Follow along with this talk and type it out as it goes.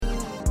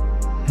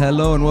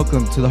Hello and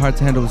welcome to the Hard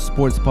to Handle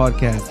Sports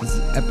Podcast. This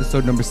is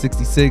episode number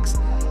 66.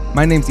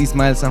 My name's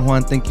Ismael San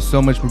Juan. Thank you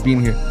so much for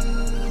being here.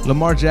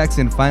 Lamar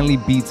Jackson finally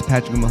beats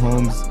Patrick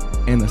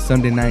Mahomes in a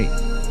Sunday night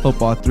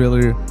football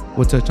thriller.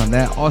 We'll touch on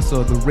that.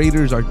 Also, the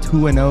Raiders are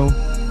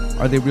 2-0.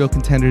 Are they real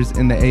contenders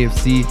in the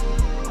AFC?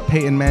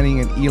 Peyton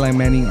Manning and Eli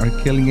Manning are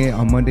killing it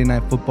on Monday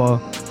Night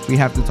Football. We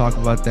have to talk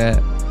about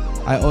that.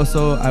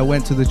 I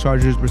went to the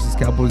Chargers versus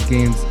Cowboys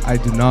games. I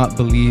do not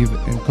believe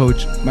in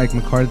Coach Mike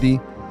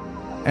McCarthy.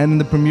 And in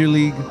the Premier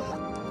League,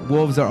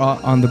 Wolves are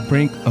on the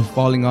brink of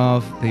falling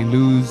off. They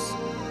lose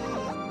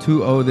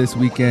 2-0 this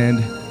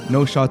weekend.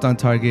 No shots on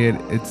target.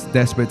 It's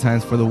desperate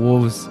times for the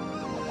Wolves.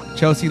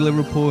 Chelsea,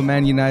 Liverpool,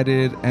 Man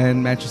United,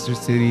 and Manchester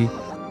City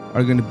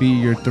are going to be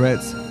your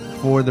threats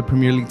for the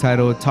Premier League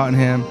title.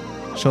 Tottenham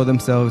show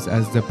themselves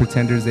as the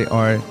pretenders they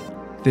are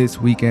this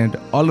weekend.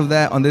 All of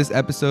that on this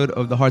episode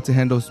of the Hard to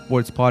Handle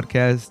Sports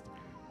Podcast.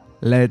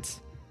 Let's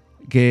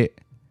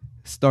get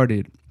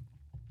started.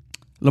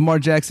 Lamar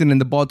Jackson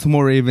and the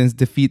Baltimore Ravens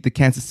defeat the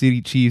Kansas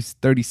City Chiefs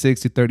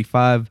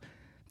 36-35.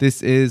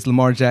 This is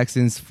Lamar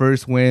Jackson's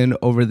first win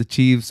over the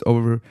Chiefs,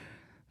 over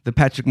the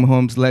Patrick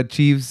Mahomes-led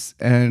Chiefs.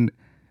 And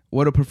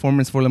what a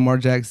performance for Lamar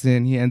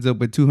Jackson. He ends up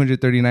with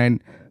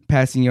 239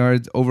 passing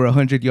yards, over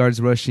 100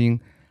 yards rushing.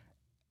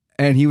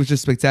 And he was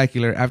just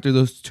spectacular. After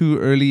those two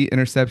early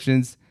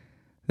interceptions,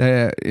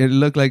 it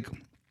looked like,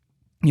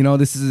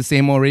 this is the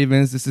same old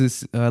Ravens. This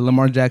is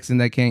Lamar Jackson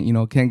that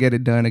can't get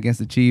it done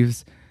against the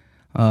Chiefs.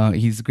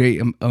 He's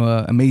great,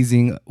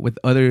 amazing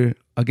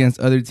against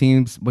other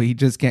teams, but he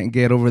just can't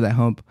get over that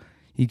hump.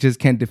 He just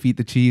can't defeat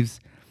the Chiefs.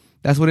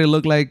 That's what it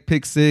looked like.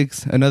 Pick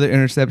six, another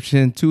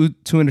interception, two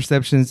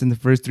interceptions in the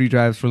first three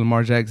drives for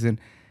Lamar Jackson.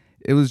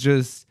 It looked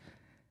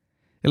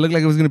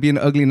like it was going to be an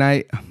ugly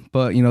night,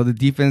 but the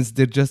defense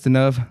did just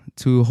enough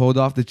to hold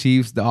off the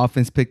Chiefs. The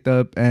offense picked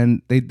up,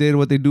 and they did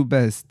what they do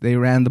best. They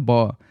ran the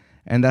ball,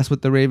 and that's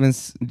what the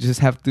Ravens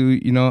just have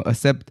to,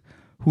 accept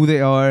who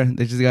they are.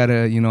 They just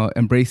gotta,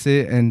 embrace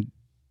it and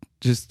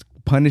just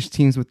punish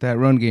teams with that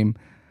run game.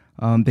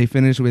 They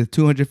finished with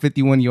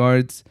 251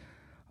 yards,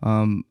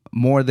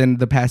 more than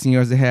the passing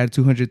yards they had,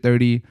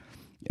 230,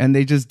 and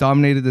they just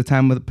dominated the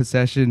time of the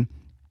possession.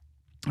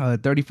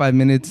 35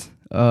 minutes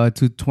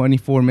to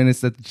 24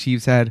 minutes that the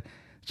Chiefs had.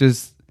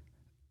 Just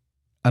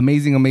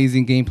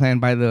amazing game plan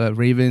by the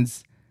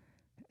Ravens,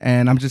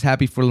 and I'm just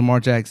happy for Lamar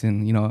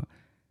Jackson.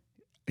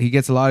 He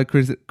gets a lot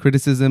of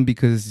criticism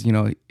because,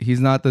 he's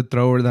not the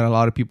thrower that a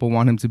lot of people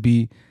want him to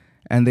be,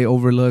 and they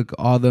overlook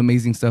all the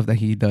amazing stuff that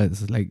he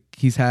does. Like,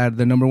 he's had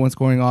the number one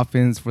scoring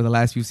offense for the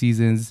last few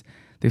seasons.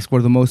 They've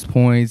scored the most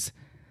points.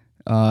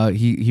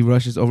 He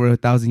rushes over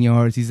 1,000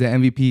 yards. He's the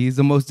MVP. He's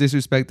the most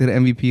disrespected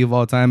MVP of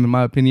all time, in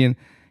my opinion.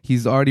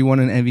 He's already won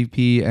an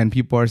MVP, and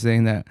people are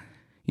saying that,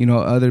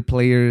 other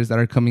players that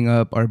are coming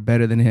up are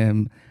better than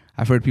him.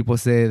 I've heard people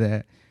say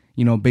that,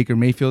 Baker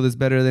Mayfield is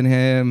better than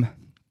him.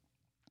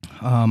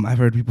 I've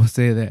heard people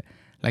say that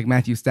like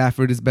Matthew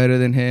Stafford is better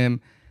than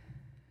him.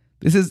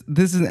 This is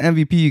an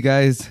MVP, you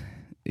guys.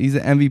 He's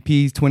an MVP.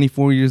 He's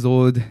 24 years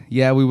old.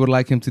 Yeah, we would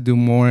like him to do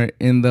more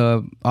in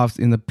the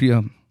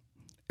postseason,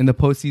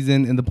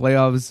 in the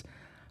playoffs.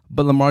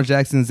 But Lamar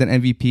Jackson's an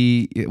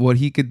MVP. What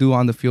he could do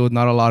on the field,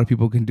 not a lot of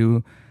people can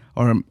do,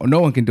 or no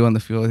one can do on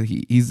the field.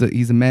 He's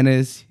a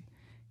menace.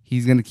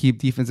 He's gonna keep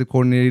defensive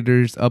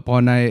coordinators up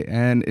all night,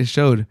 and it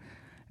showed.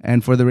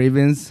 And for the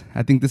Ravens,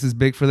 I think this is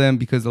big for them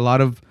because a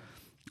lot of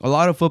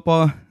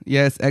football,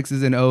 yes,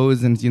 X's and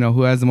O's and,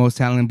 who has the most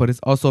talent, but it's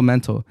also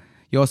mental.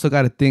 You also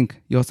got to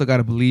think. You also got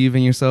to believe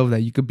in yourself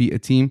that you could beat a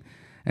team.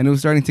 And it was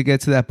starting to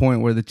get to that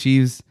point where the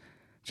Chiefs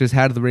just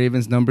had the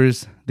Ravens'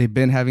 numbers. They've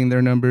been having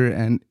their number,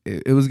 and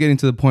it was getting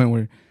to the point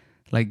where,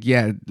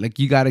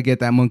 you got to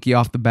get that monkey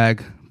off the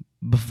back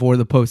before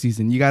the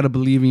postseason. You got to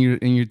believe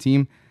in your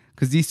team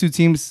because these two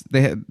teams,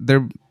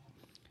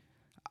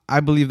 I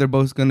believe they're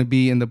both going to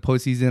be in the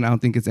postseason. I don't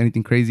think it's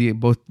anything crazy.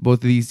 Both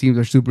of these teams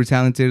are super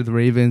talented. The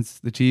Ravens,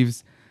 the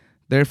Chiefs,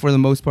 they're for the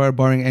most part,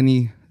 barring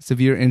any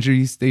severe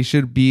injuries, they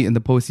should be in the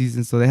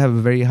postseason. So they have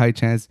a very high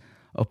chance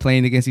of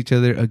playing against each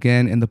other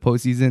again in the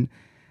postseason.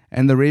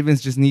 And the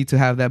Ravens just need to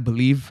have that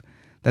belief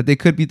that they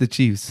could beat the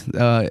Chiefs.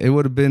 It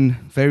would have been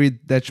very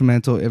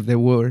detrimental if they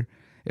were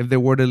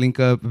to link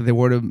up, if they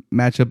were to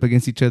match up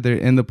against each other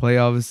in the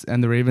playoffs,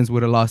 and the Ravens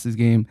would have lost this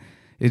game.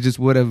 It just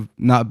would have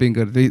not been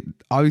good. They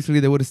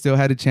would have still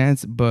had a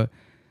chance, but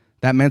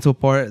that mental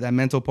part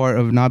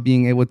of not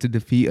being able to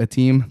defeat a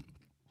team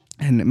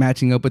and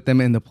matching up with them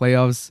in the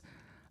playoffs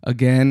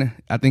again,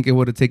 I think it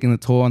would have taken a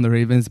toll on the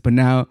Ravens. But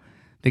now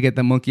they get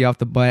the monkey off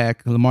the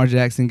back. Lamar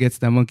Jackson gets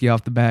that monkey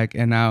off the back,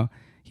 and now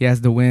he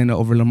has the win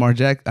over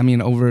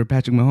over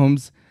Patrick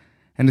Mahomes,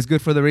 and it's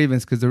good for the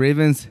Ravens because the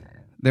Ravens,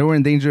 they were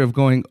in danger of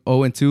going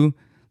 0-2.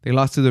 They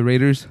lost to the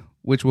Raiders,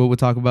 which we'll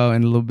talk about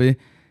in a little bit.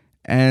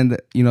 And,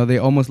 they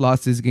almost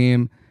lost this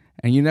game.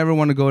 And you never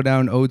want to go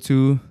down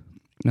 0-2,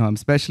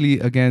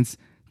 especially against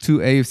two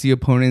AFC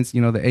opponents.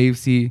 The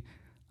AFC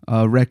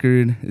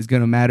record is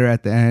going to matter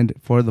at the end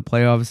for the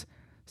playoffs.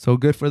 So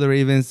good for the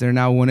Ravens. They're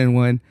now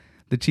 1-1.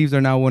 The Chiefs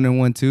are now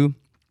 1-1 too.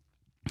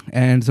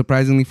 And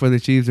surprisingly for the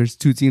Chiefs, there's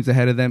two teams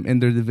ahead of them in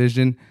their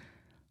division.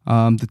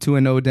 The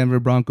 2-0 Denver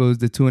Broncos,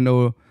 the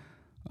 2-0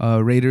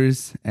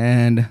 Raiders,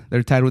 and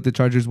they're tied with the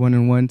Chargers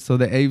 1-1. So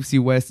the AFC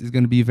West is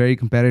going to be very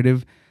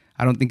competitive.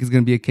 I don't think it's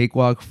going to be a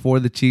cakewalk for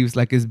the Chiefs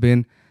like it's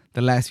been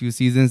the last few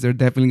seasons. They're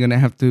definitely going to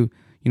have to,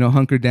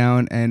 hunker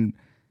down and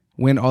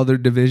win all their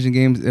division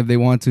games if they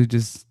want to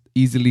just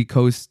easily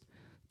coast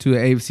to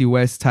an AFC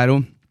West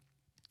title.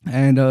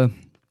 And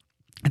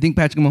I think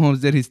Patrick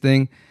Mahomes did his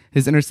thing.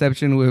 His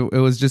interception, it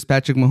was just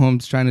Patrick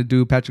Mahomes trying to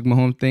do Patrick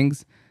Mahomes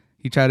things.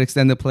 He tried to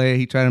extend the play.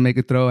 He tried to make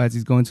a throw as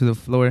he's going to the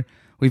floor.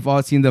 We've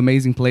all seen the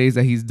amazing plays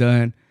that he's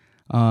done.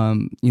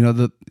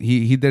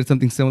 He did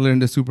something similar in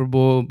the Super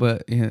Bowl,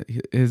 but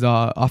his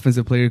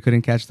offensive player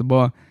couldn't catch the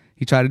ball.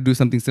 He tried to do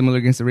something similar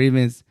against the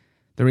Ravens.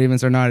 The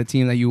Ravens are not a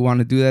team that you want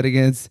to do that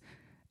against.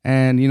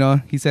 And,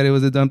 he said it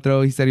was a dumb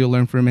throw. He said he'll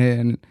learn from it,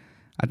 and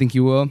I think he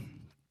will.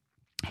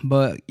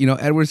 But,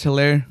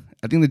 Edwards-Helaire,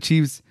 I think the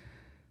Chiefs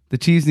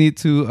need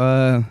to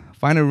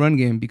find a run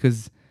game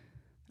because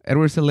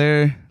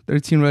Edwards-Helaire,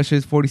 13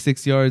 rushes,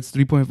 46 yards,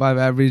 3.5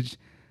 average.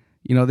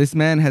 This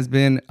man has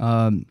been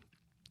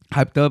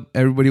hyped up.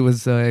 Everybody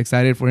was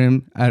excited for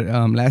him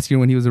last year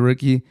when he was a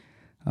rookie.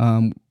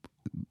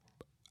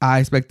 I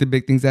expected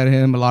big things out of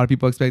him. A lot of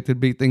people expected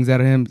big things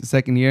out of him the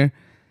second year.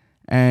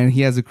 And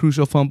he has a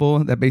crucial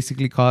fumble that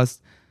basically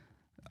cost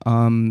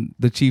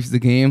the Chiefs the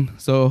game.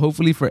 So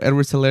hopefully for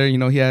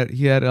Edwards-Helaire,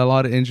 he had a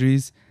lot of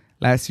injuries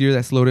last year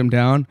that slowed him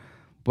down.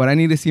 But I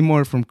need to see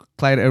more from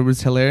Clyde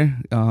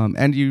Edwards-Helaire.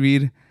 Andy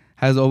Reid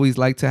has always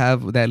liked to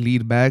have that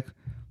lead back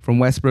from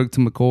Westbrook to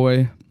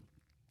McCoy.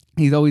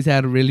 He's always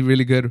had a really,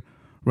 really good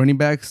running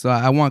back. So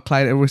I want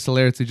Clyde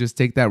Edwards-Helaire to just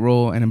take that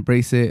role and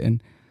embrace it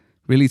and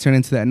really turn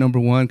into that number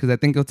one, because I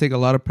think he'll take a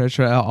lot of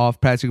pressure off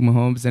Patrick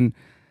Mahomes.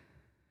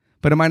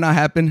 But it might not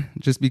happen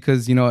just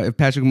because, if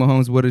Patrick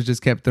Mahomes would have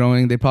just kept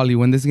throwing, they probably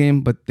win this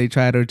game. But they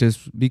try to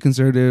just be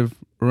conservative,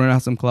 run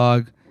out some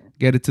clock,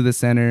 get it to the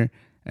center.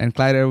 And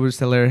Clyde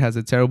Edwards-Helaire has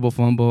a terrible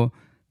fumble.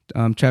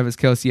 Travis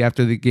Kelce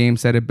after the game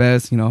said it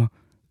best, you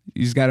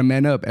just got to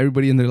man up.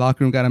 Everybody in the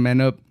locker room got to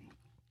man up.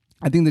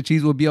 I think the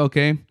Chiefs will be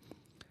okay.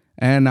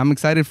 And I'm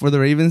excited for the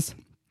Ravens.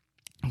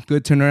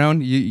 Good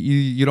turnaround.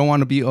 You don't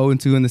want to be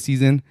 0-2 in the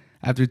season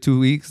after 2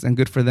 weeks. And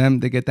good for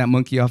them. They get that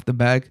monkey off the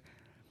back.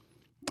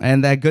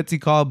 And that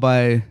gutsy call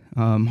by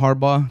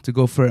Harbaugh to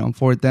go for it on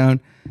fourth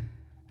down.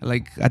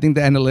 I think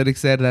the analytics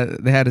said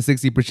that they had a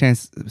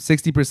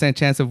 60%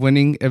 chance of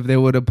winning if they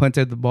would have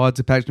punted the ball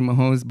to Patrick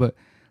Mahomes. But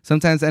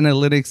sometimes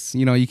analytics,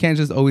 you can't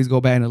just always go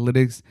by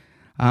analytics.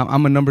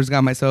 I'm a numbers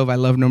guy myself. I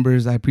love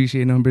numbers. I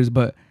appreciate numbers.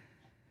 But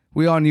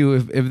we all knew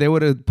if they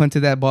would have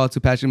punted that ball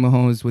to Patrick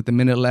Mahomes with a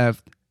minute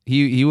left,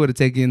 he would have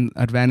taken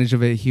advantage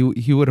of it.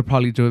 He would have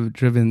probably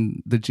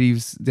driven the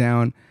Chiefs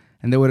down,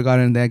 and they would have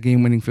gotten that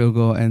game-winning field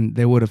goal, and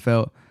they would have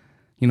felt,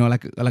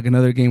 like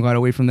another game got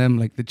away from them.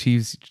 Like the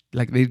Chiefs,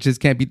 they just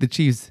can't beat the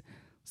Chiefs.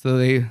 So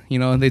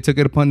they took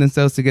it upon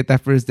themselves to get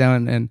that first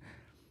down, and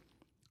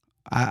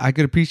I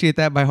could appreciate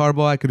that by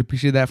Harbaugh. I could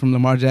appreciate that from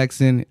Lamar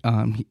Jackson.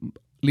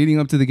 Leading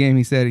up to the game,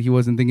 he said he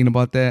wasn't thinking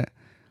about that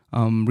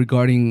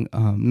regarding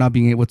not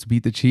being able to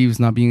beat the Chiefs,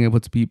 not being able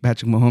to beat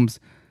Patrick Mahomes.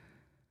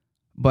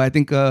 But I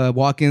think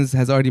Watkins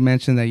has already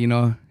mentioned that,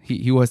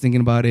 he was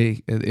thinking about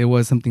it. It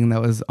was something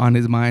that was on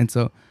his mind.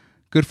 So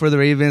good for the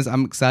Ravens.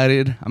 I'm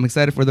excited. I'm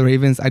excited for the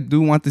Ravens. I do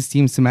want this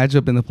team to match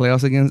up in the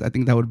playoffs against. I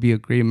think that would be a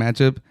great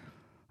matchup.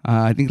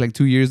 I think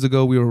 2 years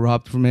ago we were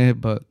robbed from it,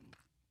 but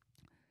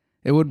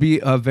it would be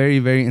a very,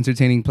 very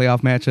entertaining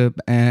playoff matchup.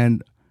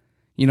 And,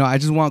 I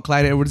just want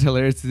Clyde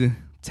Edwards-Helaire to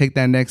take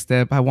that next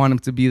step. I want him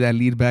to be that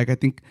lead back. I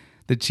think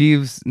the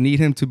Chiefs need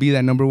him to be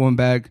that number one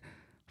back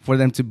for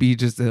them to be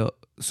just a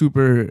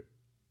super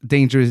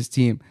dangerous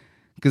team.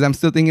 Because I'm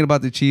still thinking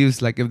about the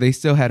Chiefs. If they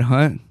still had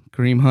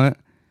Kareem Hunt,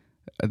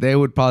 they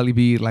would probably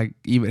be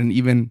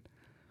even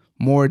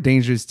more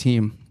dangerous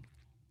team.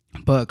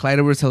 But Clyde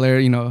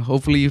Edwards-Helaire,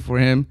 hopefully for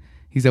him,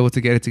 he's able to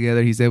get it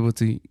together. He's able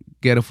to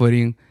get a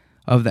footing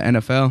of the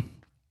NFL.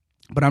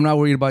 But I'm not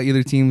worried about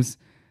either teams.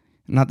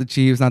 Not the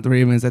Chiefs, not the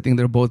Ravens. I think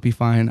they'll both be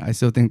fine. I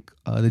still think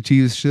the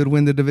Chiefs should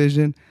win the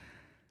division.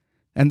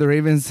 And the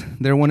Ravens,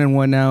 they're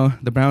 1-1 now.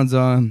 The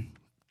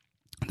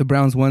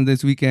Browns won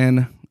this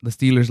weekend. The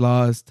Steelers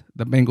lost.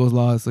 The Bengals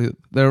lost. So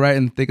they're right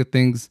in the thick of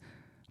things.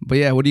 But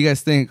yeah, what do you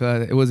guys think?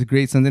 It was a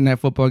great Sunday night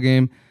football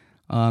game.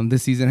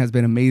 This season has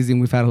been amazing.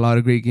 We've had a lot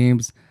of great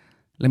games.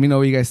 Let me know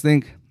what you guys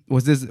think.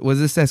 Was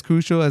this as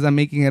crucial as I'm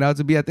making it out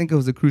to be? I think it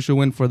was a crucial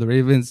win for the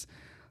Ravens.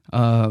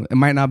 It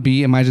might not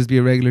be. It might just be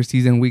a regular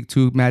season week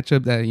 2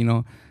 matchup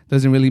that,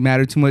 doesn't really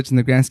matter too much in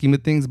the grand scheme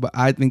of things. But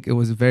I think it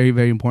was very,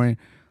 very important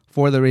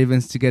for the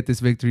Ravens to get this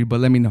victory. But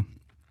let me know.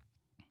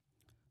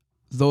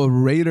 The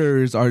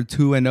Raiders are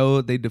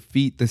 2-0. They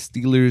defeat the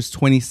Steelers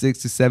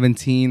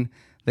 26-17.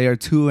 They are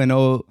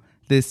 2-0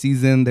 this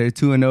season. They're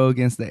 2-0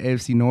 against the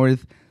AFC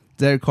North.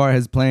 Derek Carr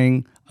is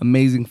playing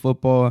amazing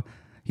football.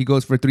 He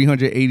goes for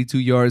 382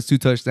 yards, 2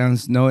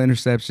 touchdowns, no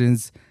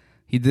interceptions.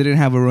 He didn't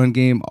have a run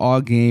game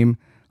all game.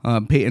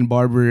 Peyton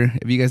Barber,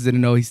 if you guys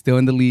didn't know, he's still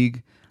in the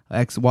league.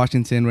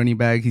 ex-Washington running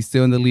back. He's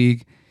still in the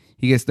league.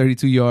 He gets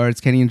 32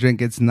 yards. Kenyon Drake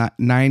gets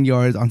 9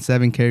 yards on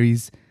 7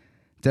 carries.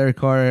 Derek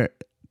Carr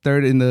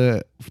third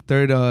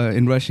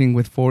in rushing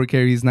with 4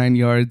 carries, 9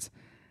 yards.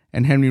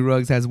 And Henry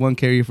Ruggs has 1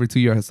 carry for 2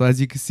 yards. So as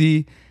you can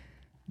see,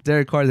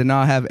 Derek Carr did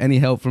not have any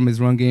help from his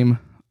run game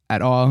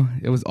at all.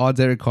 It was all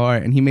Derek Carr,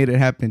 and he made it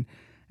happen.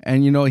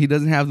 And, he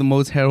doesn't have the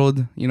most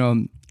heralded,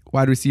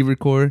 wide receiver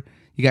core.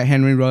 You got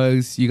Henry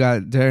Ruggs. You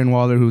got Darren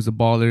Waller, who's a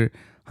baller.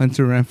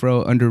 Hunter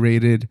Renfrow,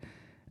 underrated.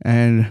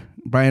 And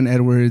Brian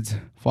Edwards,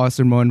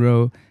 Foster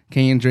Monroe,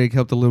 Kenyon Drake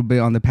helped a little bit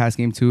on the pass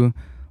game too.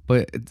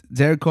 But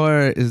Derek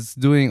Carr is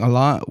doing a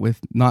lot with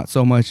not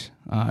so much.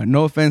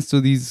 No offense to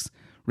these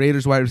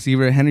Raiders wide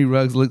receiver. Henry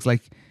Ruggs looks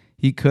like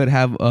he could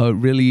have a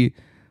really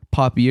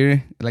pop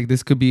year. Like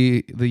this could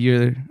be the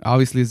year.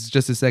 Obviously, it's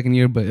just his second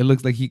year, but it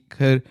looks like he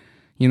could,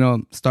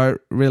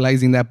 start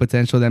realizing that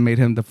potential that made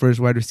him the first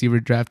wide receiver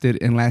drafted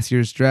in last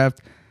year's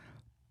draft.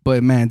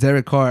 But man,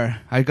 Derek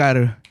Carr, I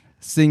gotta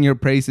sing your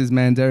praises,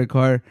 man. Derek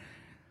Carr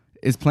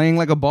is playing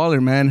like a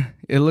baller, man.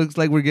 It looks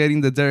like we're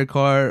getting the Derek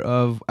Carr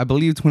of, I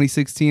believe,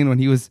 2016 when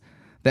he was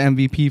the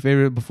MVP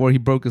favorite before he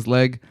broke his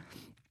leg,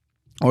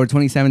 or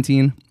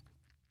 2017.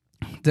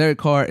 Derek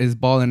Carr is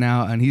balling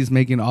out, and he's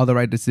making all the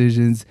right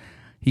decisions.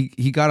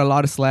 He got a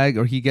lot of slack,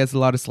 or he gets a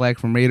lot of slack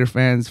from Raider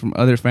fans, from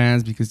other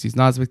fans, because he's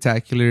not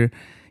spectacular.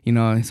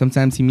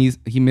 Sometimes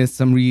he missed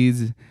some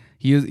reads.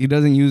 He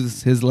doesn't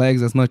use his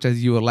legs as much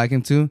as you would like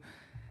him to.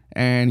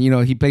 And,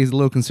 he plays a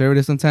little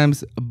conservative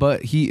sometimes,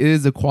 but he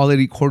is a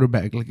quality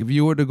quarterback. Like if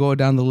you were to go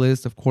down the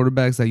list of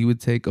quarterbacks that you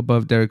would take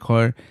above Derek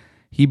Carr,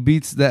 he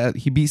beats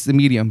the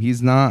medium.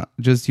 He's not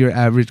just your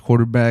average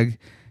quarterback.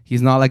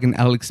 He's not like an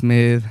Alex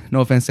Smith.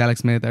 No offense to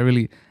Alex Smith. I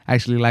really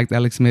actually liked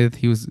Alex Smith.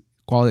 He was a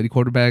quality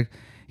quarterback.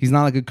 He's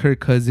not like a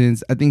Kirk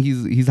Cousins. I think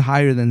he's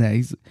higher than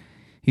that.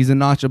 He's a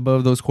notch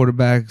above those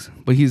quarterbacks,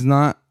 but he's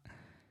not,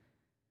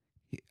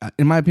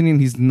 in my opinion,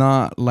 he's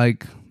not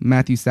like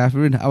Matthew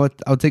Stafford. I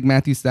would take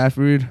Matthew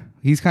Stafford.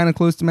 He's kind of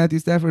close to Matthew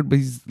Stafford, but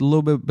he's a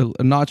little bit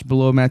a notch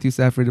below Matthew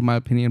Stafford in my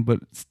opinion,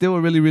 but still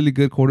a really, really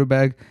good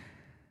quarterback.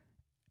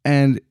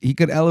 And he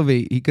could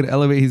elevate. He could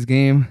elevate his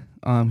game.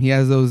 He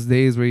has those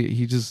days where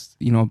he just,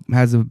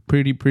 has a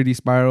pretty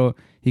spiral.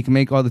 He can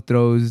make all the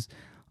throws.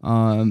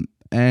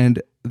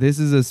 And this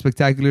is a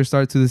spectacular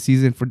start to the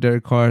season for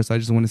Derek Carr. So I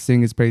just want to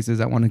sing his praises.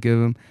 I want to give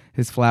him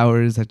his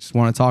flowers. I just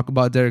want to talk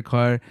about Derek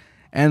Carr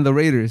and the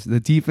Raiders.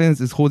 The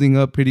defense is holding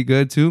up pretty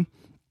good too.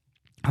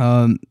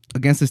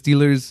 Against the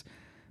Steelers,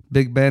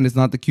 Big Ben is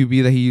not the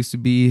QB that he used to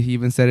be. He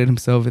even said it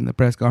himself in the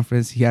press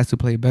conference. He has to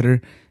play better.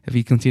 If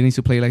he continues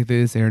to play like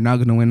this, they're not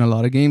going to win a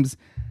lot of games.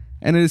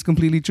 And it is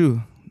completely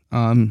true.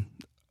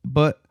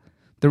 But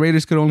the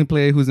Raiders could only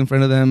play who's in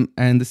front of them,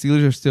 and the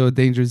Steelers are still a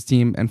dangerous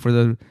team. And for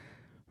the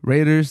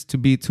Raiders to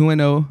be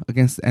 2-0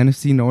 against the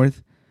NFC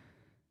North,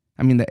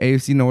 the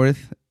AFC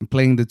North,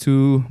 playing the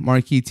two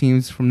marquee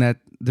teams from that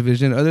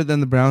division, other than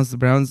the Browns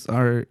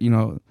are,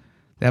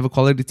 they have a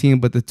quality team,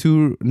 but the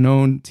two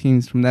known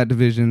teams from that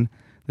division,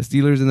 the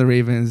Steelers and the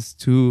Ravens,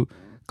 two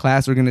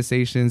class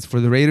organizations, for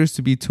the Raiders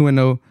to be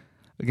 2-0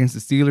 against the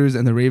Steelers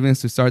and the Ravens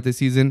to start the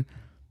season,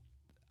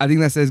 I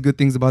think that says good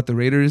things about the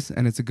Raiders,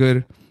 and it's a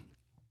good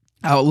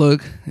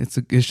outlook.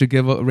 It should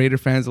give Raider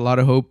fans a lot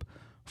of hope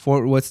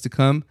for what's to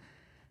come.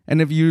 And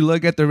if you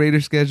look at the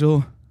Raiders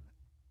schedule,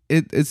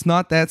 it's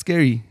not that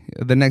scary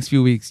the next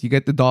few weeks. You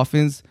get the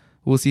Dolphins.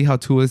 We'll see how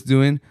Tua's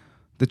doing.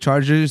 The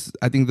Chargers,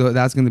 I think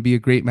that's going to be a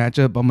great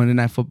matchup on Monday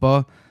Night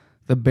Football.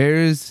 The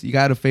Bears, you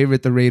got to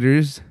favorite the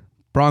Raiders.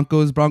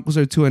 Broncos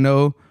are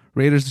 2-0.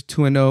 Raiders are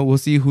 2-0. We'll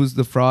see who's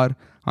the fraud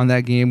on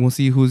that game. We'll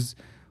see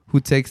who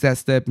takes that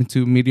step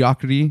into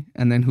mediocrity,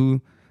 and then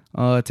who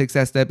takes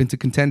that step into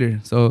contender.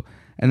 So,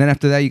 and then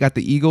after that, you got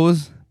the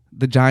Eagles,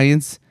 the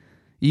Giants.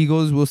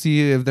 Eagles, we'll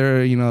see if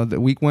they're, the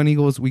week 1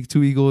 Eagles, week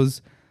 2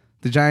 Eagles.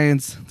 The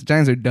Giants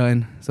are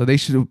done. So they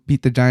should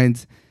beat the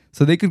Giants.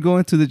 So they could go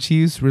into the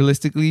Chiefs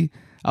realistically.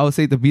 I would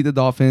say to beat the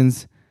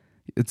Dolphins.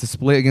 It's a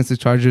split against the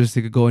Chargers.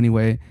 They could go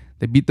anyway.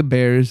 They beat the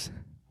Bears.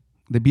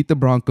 They beat the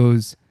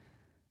Broncos.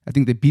 I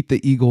think they beat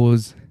the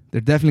Eagles.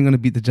 They're definitely going to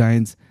beat the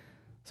Giants.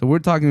 So we're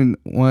talking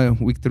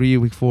week 3,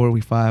 week 4,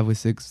 week 5, week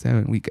 6,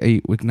 7, week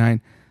 8, week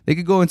 9. They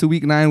could go into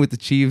week 9 with the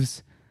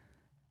Chiefs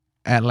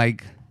at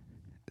like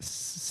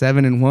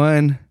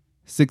 7-1,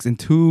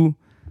 6-2.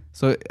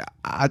 So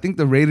I think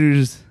the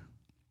Raiders,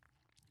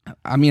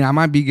 I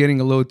might be getting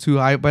a little too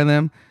hyped by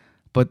them,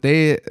 but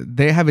they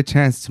have a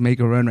chance to make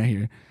a run right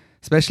here,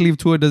 especially if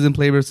Tua doesn't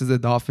play versus the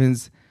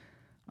Dolphins.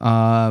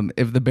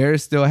 If the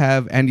Bears still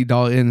have Andy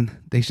Dalton,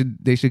 they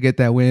should get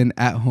that win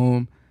at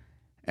home.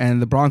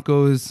 And the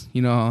Broncos, they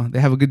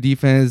have a good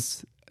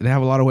defense. They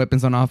have a lot of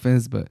weapons on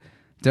offense, but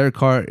Derek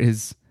Carr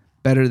is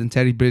better than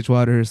Teddy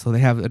Bridgewater, so they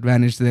have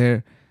advantage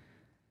there.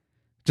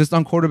 Just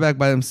on quarterback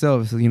by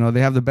themselves, they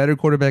have the better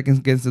quarterback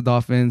against the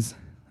Dolphins,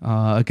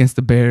 against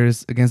the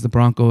Bears, against the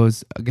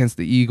Broncos, against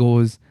the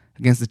Eagles,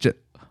 against the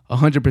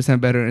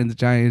 100% better in the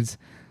Giants.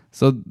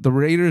 So the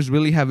Raiders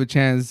really have a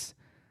chance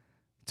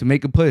to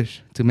make a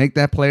push, to make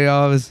that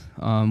playoffs.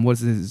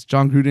 What's this?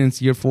 John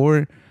Gruden's year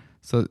 4.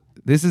 So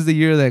this is the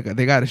year that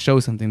they got to show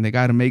something. They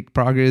got to make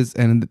progress,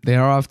 and they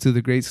are off to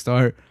the great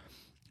start.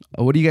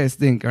 What do you guys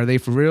think? Are they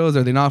for reals?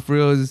 Are they not for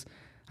reals?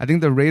 I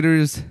think the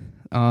Raiders,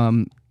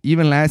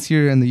 even last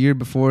year and the year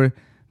before,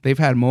 they've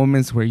had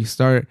moments where you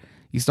start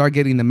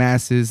getting the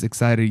masses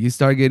excited. You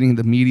start getting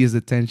the media's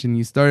attention.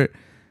 You start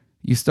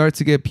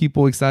to get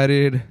people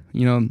excited.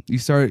 You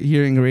start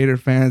hearing Raider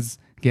fans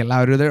get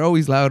louder. They're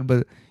always loud,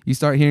 but you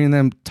start hearing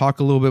them talk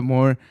a little bit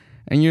more,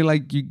 and you're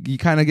like, you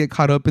kind of get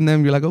caught up in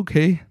them. You're like,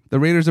 okay, the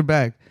Raiders are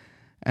back,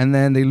 and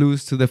then they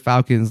lose to the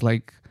Falcons,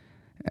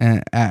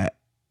 and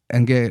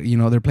get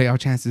their playoff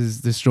chances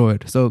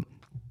destroyed. So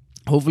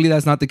hopefully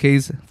that's not the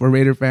case for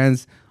Raider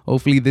fans.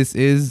 Hopefully this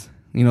is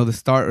the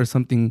start or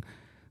something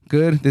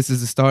good. This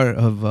is the start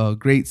of a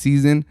great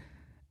season,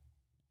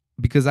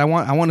 because I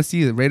want to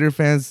see the Raider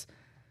fans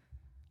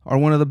are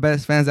one of the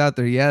best fans out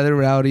there. Yeah, they're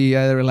rowdy.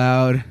 Yeah, they're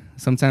loud.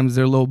 Sometimes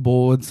they're a little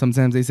bold.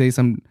 Sometimes they say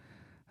some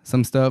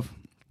stuff.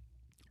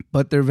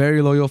 But they're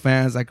very loyal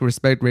fans. I can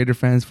respect Raider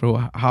fans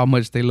for how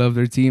much they love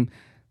their team.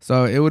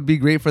 So it would be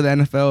great for the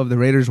NFL if the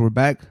Raiders were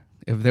back,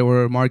 if they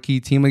were a marquee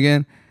team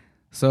again.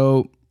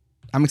 So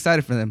I'm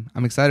excited for them.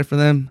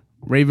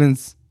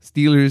 Ravens,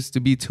 Steelers to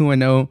be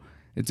 2-0.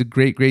 It's a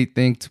great, great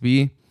thing to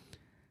be.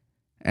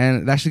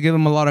 And that should give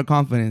them a lot of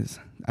confidence.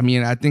 I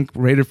mean, I think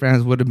Raider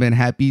fans would have been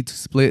happy to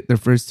split their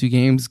first two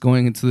games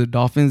going into the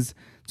Dolphins.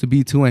 To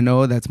be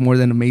 2-0, that's more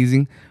than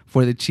amazing.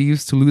 For the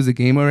Chiefs to lose a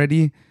game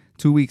already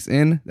 2 weeks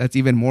in, that's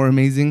even more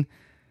amazing.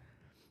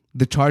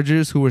 The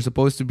Chargers, who were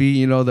supposed to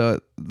be,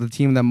 the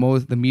team that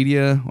most the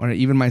media or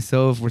even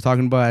myself were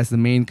talking about as the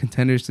main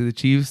contenders to the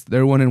Chiefs,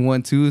 they're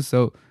 1-1 too.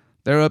 So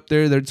they're up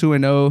there. They're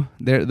 2-0.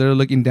 They're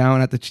looking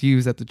down at the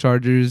Chiefs, at the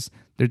Chargers.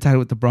 They're tied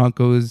with the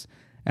Broncos,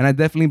 and I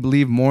definitely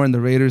believe more in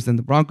the Raiders than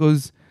the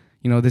Broncos.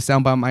 This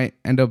soundbite might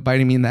end up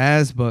biting me in the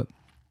ass, but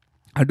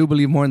I do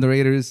believe more in the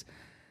Raiders.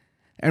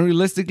 And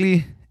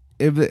realistically,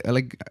 if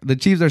the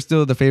Chiefs are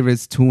still the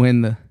favorites to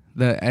win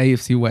the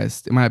AFC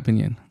West, in my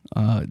opinion.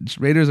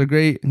 Raiders are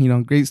great,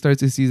 great start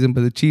to the season,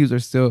 but the Chiefs are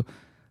still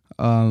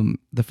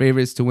the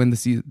favorites to win the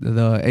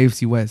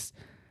AFC West.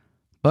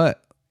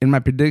 But in my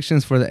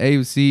predictions for the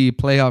AFC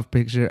playoff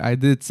picture, I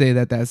did say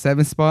that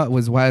 7th spot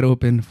was wide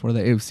open for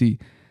the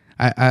AFC.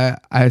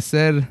 I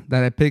said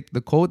that I picked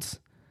the Colts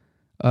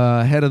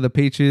ahead of the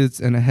Patriots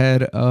and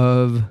ahead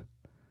of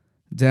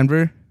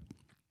Denver.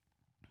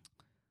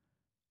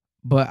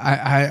 But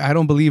I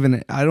don't believe in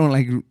it. I don't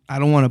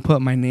want to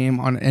put my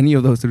name on any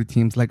of those three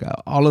teams.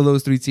 All of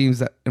those three teams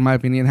that, in my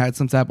opinion, had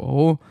some type of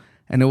hole,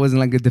 and it wasn't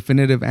like a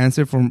definitive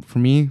answer for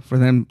me for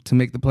them to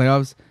make the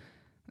playoffs.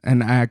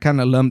 And I kind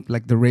of lumped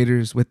the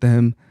Raiders with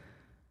them.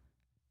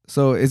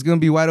 So it's gonna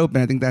be wide open.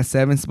 I think that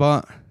 7th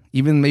spot,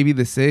 even maybe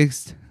the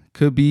 6th,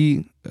 could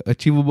be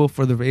achievable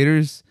for the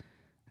Raiders.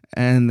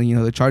 And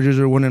the Chargers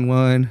are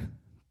 1-1.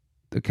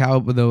 The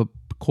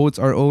Colts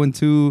are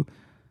 0-2.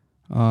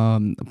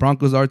 The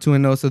Broncos are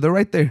 2-0, so they're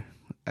right there.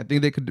 I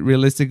think they could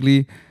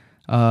realistically.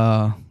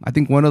 I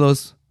think one of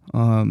those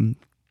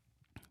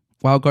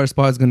wild card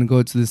spots is going to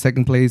go to the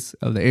second place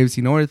of the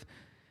AFC North,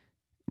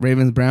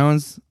 Ravens,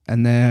 Browns,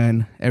 and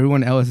then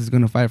everyone else is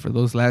going to fight for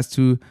those last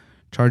two: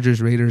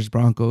 Chargers, Raiders,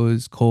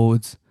 Broncos,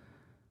 Colts,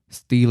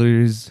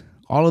 Steelers.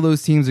 All of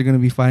those teams are going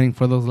to be fighting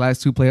for those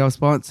last two playoff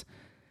spots.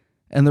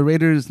 And the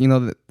Raiders,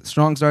 the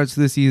strong starts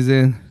to the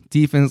season.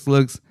 Defense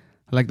looks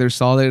like they're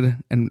solid,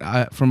 and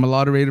from a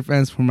lot of Raider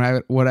fans, from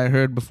what I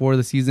heard before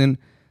the season,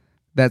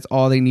 that's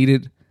all they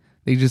needed.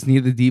 They just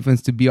need the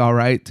defense to be all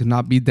right, to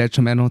not be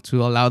detrimental,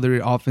 to allow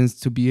their offense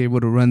to be able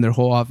to run their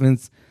whole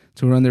offense,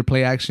 to run their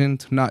play action,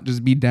 to not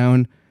just be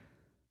down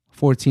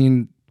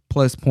 14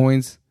 plus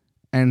points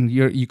and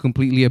you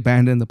completely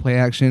abandon the play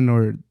action,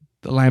 or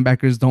the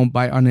linebackers don't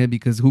bite on it,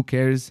 because who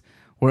cares?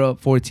 We're up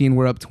 14,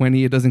 we're up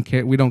 20. It doesn't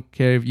care. We don't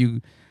care if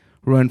you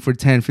run for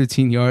 10,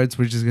 15 yards.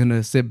 We're just going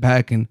to sit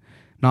back and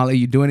not let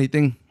you do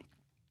anything.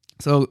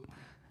 So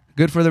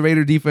good for the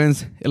Raider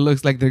defense. It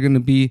looks like they're going to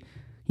be,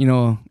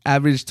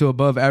 average to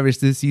above average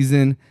this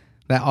season.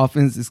 That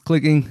offense is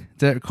clicking.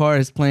 Derek Carr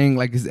is playing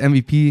like his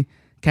MVP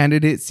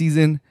candidate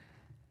season.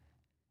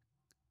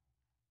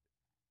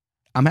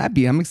 I'm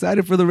happy. I'm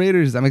excited for the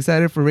Raiders. I'm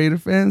excited for Raider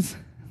fans.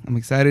 I'm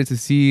excited to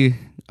see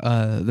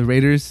the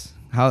Raiders,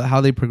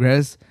 how they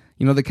progress.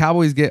 The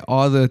Cowboys get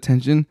all the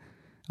attention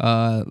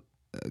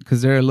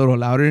because they're a little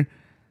louder.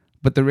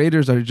 But the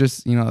Raiders are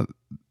just,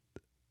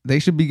 they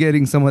should be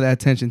getting some of that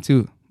attention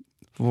too.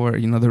 For,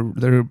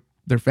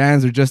 their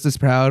fans are just as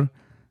proud.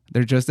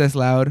 They're just as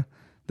loud.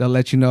 They'll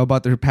let you know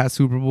about their past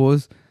Super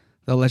Bowls.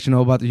 They'll let you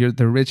know about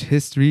their rich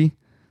history.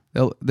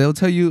 They'll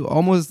tell you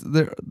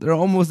they're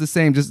almost the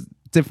same, just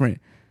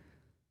different.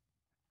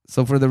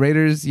 So for the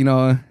Raiders,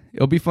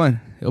 it'll be fun.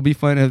 It'll be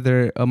fun if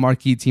they're a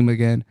marquee team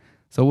again.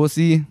 So we'll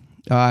see.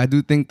 I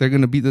do think they're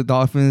going to beat the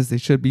Dolphins. They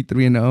should be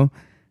 3-0.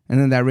 And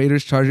then that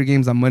Raiders-Charger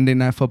game's on Monday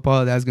Night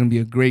Football. That's going to be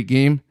a great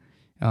game.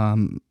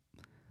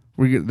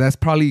 That's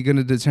probably going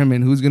to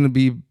determine who's going to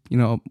be,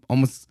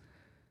 who's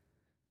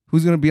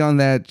going to be on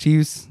that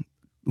Chiefs,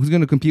 who's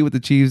going to compete with the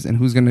Chiefs, and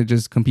who's going to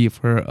just compete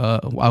for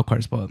a wild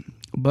card spot.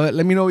 But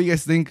let me know what you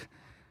guys think.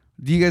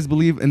 Do you guys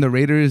believe in the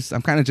Raiders?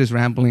 I'm kind of just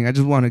rambling. I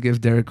just want to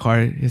give Derek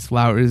Carr his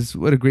flowers.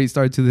 What a great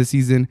start to the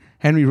season.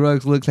 Henry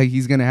Ruggs looks like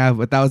he's going to have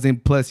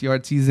 1,000+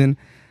 yard season.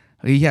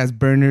 He has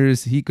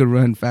burners. He could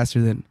run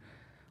faster than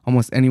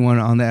almost anyone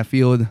on that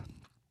field.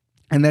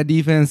 And that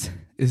defense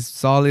is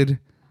solid.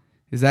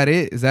 Is that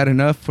it? Is that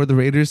enough for the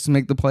Raiders to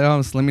make the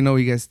playoffs? Let me know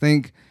what you guys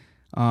think.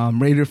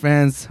 Raider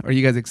fans, are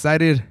you guys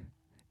excited?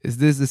 Is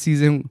this the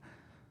season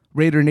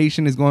Raider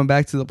Nation is going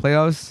back to the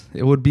playoffs?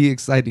 It would be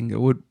exciting. It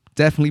would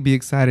definitely be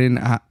exciting.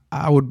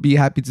 I would be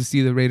happy to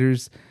see the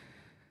Raiders,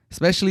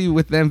 especially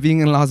with them being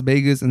in Las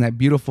Vegas and that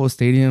beautiful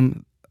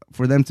stadium,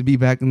 for them to be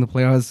back in the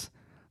playoffs.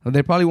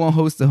 They probably won't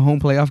host a home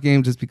playoff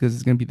game just because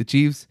it's going to be the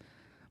Chiefs,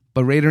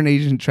 but Raider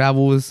Nation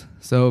travels,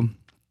 so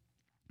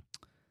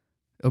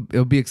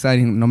it'll be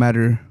exciting no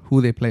matter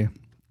who they play.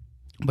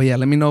 But yeah,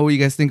 let me know what you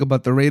guys think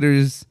about the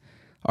Raiders.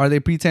 Are they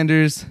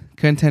pretenders,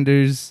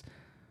 contenders,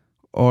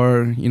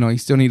 or, you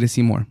still need to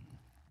see more?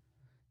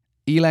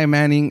 Eli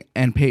Manning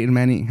and Peyton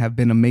Manning have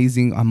been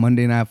amazing on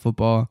Monday Night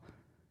Football.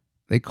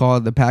 They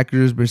called the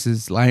Packers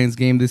versus Lions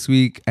game this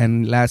week,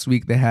 and last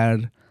week they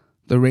had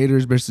the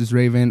Raiders versus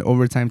Raven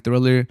overtime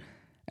thriller.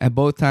 At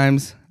both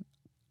times,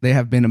 they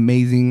have been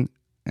amazing,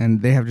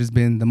 and they have just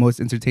been the most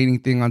entertaining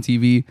thing on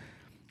TV.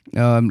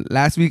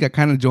 Last week, I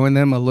kind of joined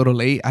them a little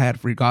late. I had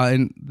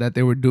forgotten that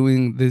they were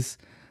doing this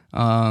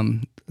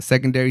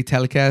secondary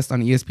telecast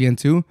on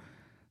ESPN2.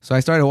 So I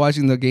started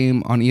watching the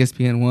game on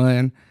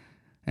ESPN1,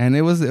 and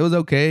it was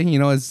okay.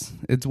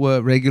 It's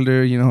what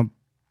regular,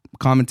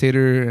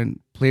 commentator and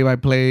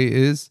play-by-play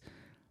is.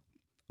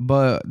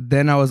 But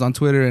then I was on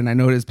Twitter, and I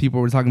noticed people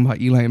were talking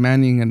about Eli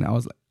Manning, and I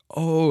was like,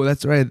 oh,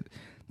 that's right.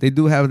 They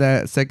do have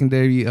that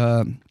secondary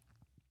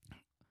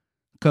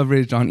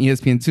coverage on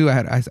ESPN2.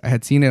 I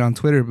had seen it on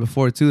Twitter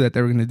before, too, that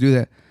they were going to do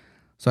that.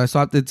 So I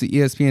swapped it to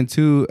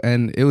ESPN2,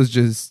 and it was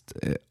just,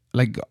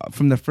 like,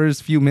 from the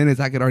first few minutes,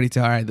 I could already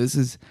tell, all right, this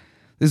is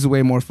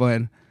way more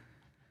fun.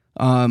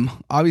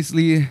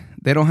 Obviously,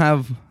 they don't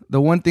have the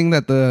one thing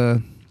that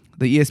the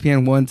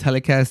ESPN1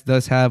 telecast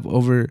does have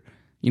over,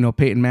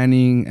 Peyton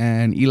Manning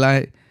and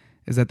Eli,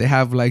 is that they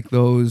have like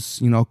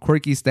those,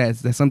 quirky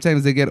stats that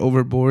sometimes they get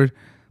overboard,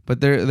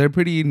 but they're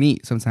pretty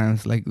neat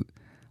sometimes. Like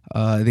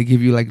they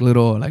give you like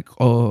little like,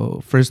 oh,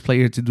 first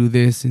player to do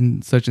this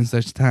in such and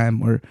such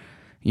time, or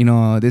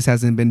this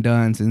hasn't been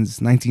done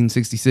since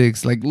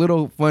 1966. Like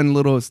little fun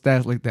little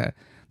stats like that.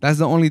 That's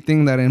the only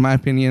thing that, in my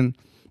opinion,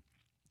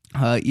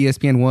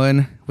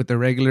 ESPN1 with the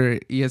regular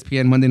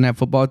ESPN Monday Night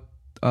Football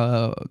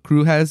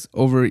crew has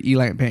over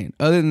Eli and Peyton.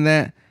 Other than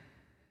that,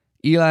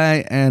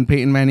 Eli and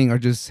Peyton Manning are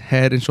just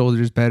head and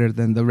shoulders better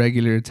than the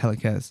regular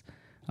telecast.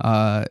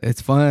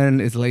 It's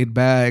fun. It's laid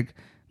back.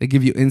 They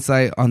give you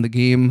insight on the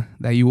game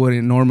that you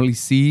wouldn't normally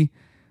see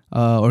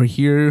or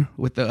hear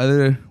with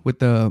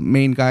the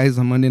main guys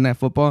on Monday Night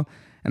Football,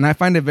 and I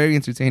find it very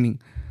entertaining.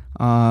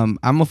 I'm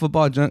a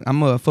football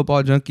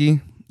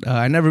junkie.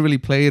 I never really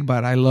played,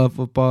 but I love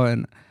football,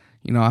 and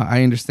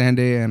I understand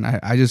it, and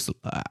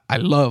I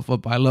love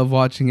football. I love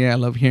watching it. I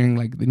love hearing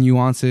like the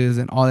nuances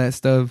and all that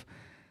stuff.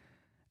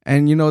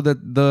 And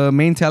the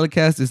main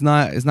telecast is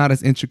not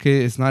as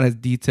intricate. It's not as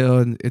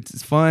detailed.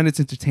 It's fun. It's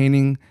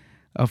entertaining.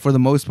 For the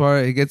most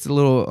part, it gets a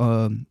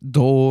little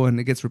dull and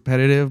it gets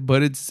repetitive,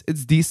 but it's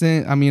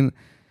decent. I mean,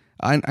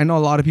 I know a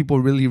lot of people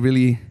really,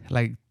 really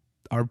like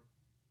are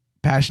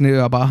passionate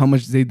about how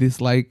much they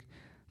dislike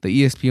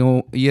the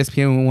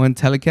ESPN1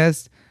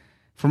 telecast.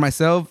 For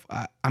myself,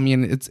 I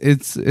mean,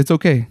 it's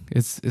okay.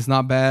 It's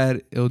not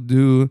bad. It'll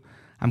do.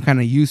 I'm kind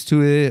of used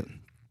to it.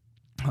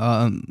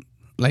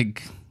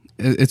 Like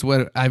it's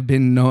what I've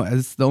been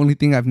it's the only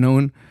thing I've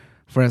known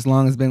for as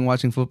long as I've been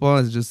watching football.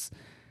 Is just,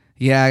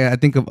 I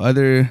think of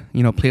other,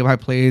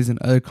 play-by-plays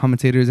and other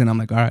commentators, and I'm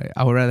like, all right,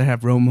 I would rather have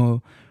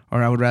Romo,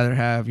 or I would rather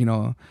have,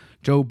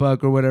 Joe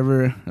Buck or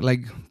whatever.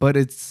 Like, but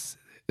it's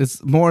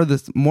more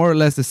or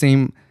less the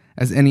same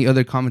as any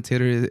other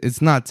commentator.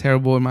 It's not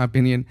terrible in my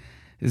opinion.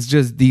 It's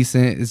just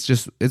decent.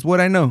 It's what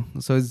I know.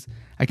 So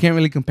I can't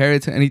really compare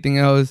it to anything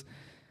else.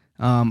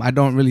 I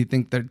don't really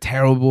think they're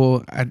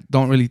terrible. I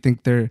don't really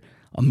think they're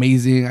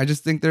amazing. I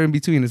just think they're in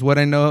between. It's what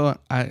I know.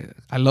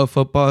 I love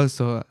football,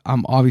 so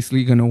I'm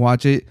obviously gonna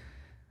watch it.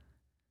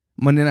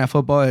 Monday Night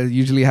Football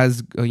usually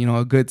has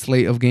a good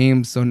slate of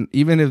games. So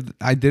even if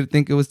I did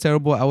think it was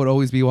terrible, I would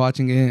always be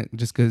watching it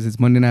just because it's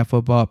Monday Night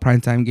Football,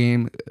 primetime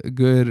game,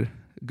 good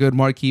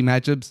marquee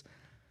matchups.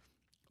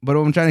 But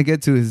what I'm trying to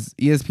get to is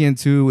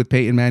ESPN2 with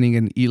Peyton Manning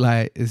and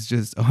Eli is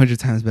just 100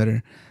 times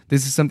better.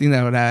 This is something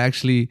that I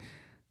actually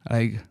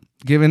like,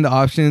 given the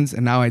options,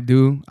 and now I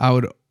do. I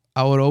would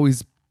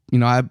always,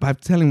 I'm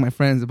telling my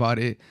friends about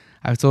it.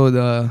 I've told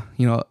my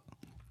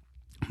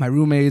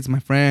roommates, my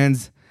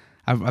friends.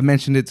 I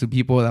mentioned it to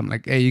people. I'm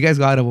like, hey, you guys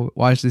gotta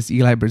watch this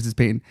Eli versus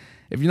Peyton.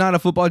 If you're not a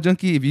football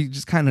junkie, if you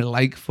just kind of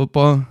like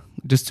football,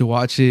 just to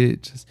watch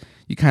it,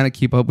 you kind of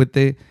keep up with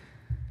it.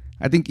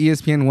 I think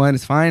ESPN1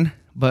 is fine.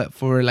 But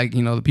for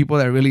the people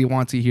that really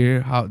want to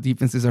hear how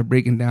defenses are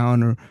breaking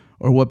down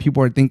or what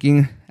people are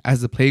thinking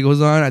as the play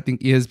goes on, I think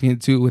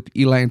ESPN2 with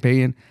Eli and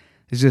Peyton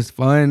is just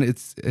fun.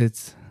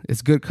 It's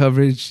It's good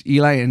coverage.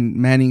 Eli and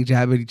Manning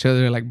jab at each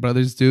other like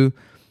brothers do.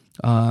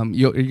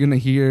 You're gonna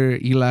hear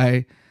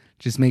Eli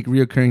just make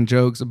reoccurring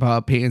jokes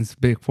about Peyton's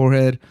big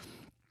forehead.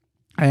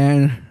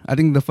 And I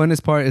think the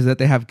funnest part is that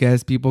they have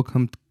guest people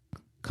come.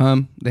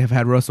 They have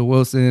had Russell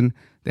Wilson.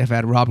 They have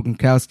had Rob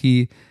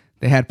Gronkowski.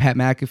 They had Pat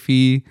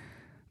McAfee.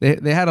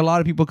 They had a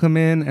lot of people come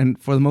in,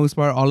 and for the most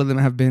part, all of them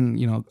have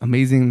been,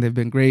 amazing. They've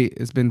been great.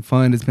 It's been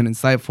fun. It's been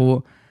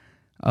insightful.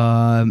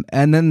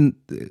 And then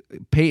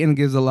Peyton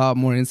gives a lot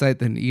more insight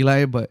than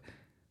Eli, but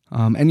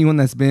anyone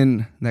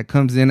that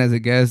comes in as a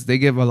guest, they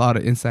give a lot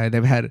of insight.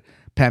 They've had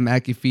Pat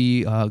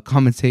McAfee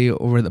commentate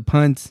over the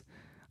punts.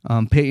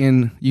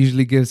 Peyton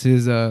usually gives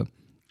his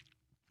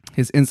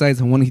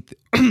insights on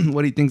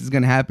what he thinks is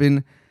going to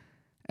happen.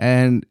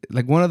 And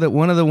like one of the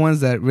ones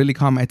that really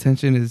caught my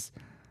attention is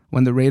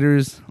when the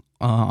Raiders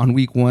on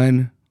week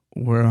 1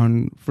 were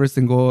on first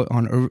and goal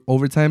on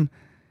overtime,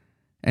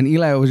 and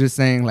Eli was just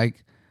saying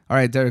like, all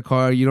right, Derek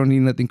Carr, you don't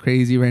need nothing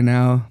crazy right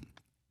now.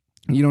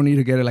 You don't need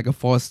to get it like a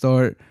false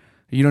start.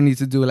 You don't need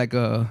to do like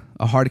a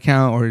hard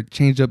count or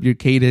change up your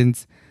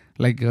cadence.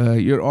 Like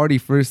you're already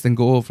first and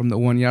goal from the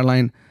 1 yard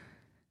line.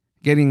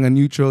 Getting a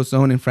neutral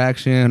zone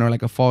infraction or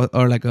like a fall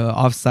or like a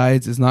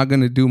offsides is not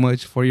going to do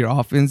much for your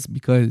offense,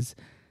 because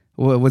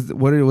what's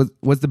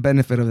the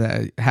benefit of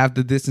that? Half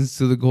the distance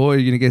to the goal,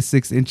 you're going to get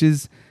 6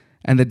 inches.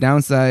 And the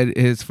downside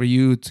is for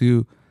you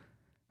to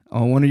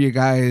one of your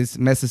guys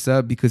messes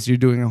up because you're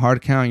doing a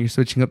hard count, you're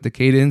switching up the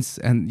cadence,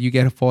 and you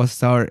get a false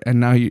start. And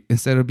now you,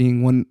 instead of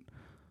being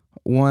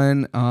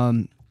one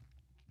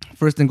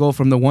first and goal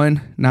from the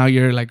 1, now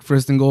you're like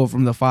first and goal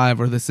from the 5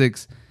 or the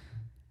 6.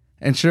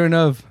 And sure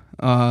enough,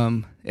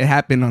 it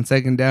happened on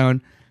second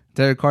down.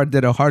 Derek Carr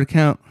did a hard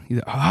count.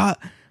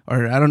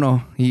 Or I don't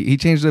know. He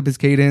changed up his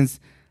cadence,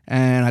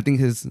 and I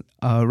think his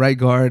right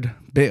guard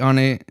bit on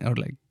it or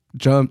like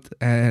jumped,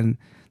 and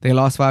they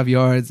lost 5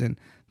 yards. And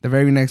the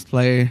very next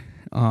play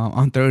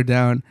on third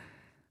down,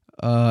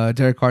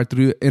 Derek Carr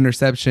threw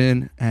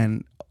interception,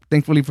 and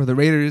thankfully for the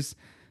Raiders,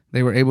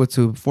 they were able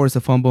to force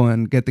a fumble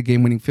and get the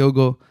game-winning field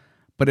goal.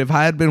 But if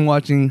I had been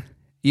watching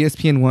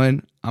ESPN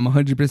 1, I'm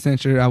 100%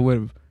 sure I would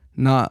have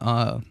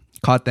not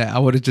caught that. I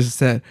would have just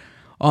said,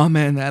 oh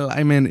man, that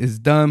lineman is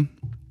dumb.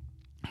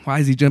 Why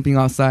is he jumping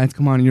off sides?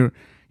 Come on, you're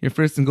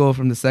first and goal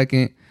from the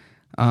second,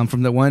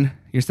 from the 1.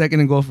 You're second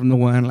and goal from the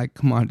 1. Like,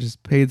 come on,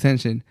 just pay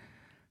attention.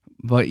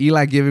 But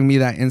Eli giving me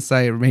that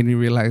insight made me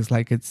realize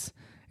like it's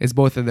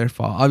both of their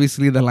fault.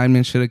 Obviously, the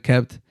lineman should have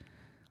kept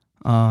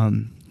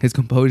his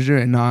composure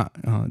and not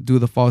do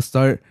the false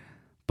start.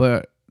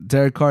 But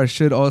Derek Carr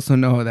should also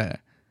know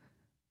that,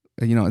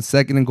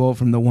 second and goal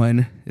from the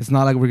 1. It's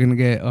not like we're gonna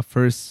get a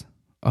first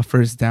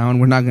down.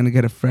 We're not gonna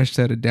get a fresh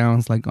set of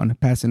downs like on a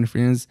pass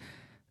interference.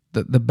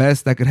 The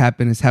best that could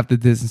happen is half the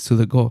distance to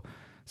the goal.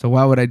 So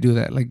why would I do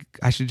that? Like,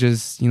 I should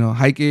just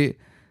hike it,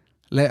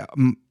 let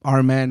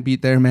our man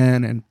beat their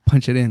man, and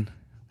punch it in.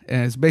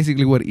 And it's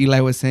basically what Eli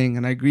was saying,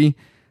 and I agree.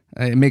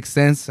 It makes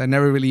sense. I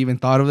never really even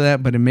thought of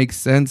that, but it makes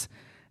sense.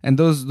 And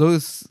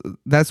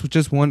that's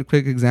just one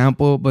quick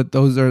example, but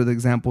those are the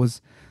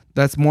examples.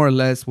 That's more or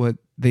less what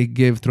they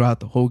give throughout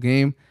the whole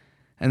game.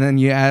 And then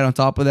you add on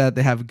top of that,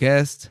 they have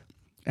guests.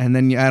 And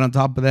then you add on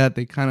top of that,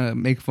 they kind of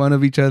make fun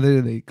of each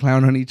other. They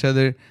clown on each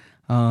other.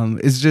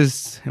 It's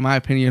just, in my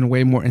opinion,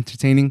 way more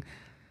entertaining.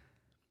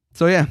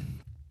 So yeah,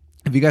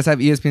 if you guys have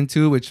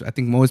ESPN2, which I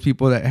think most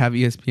people that have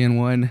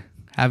ESPN1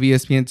 have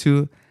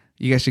ESPN2,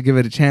 you guys should give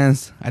it a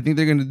chance. I think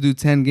they're going to do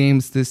 10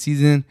 games this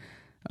season.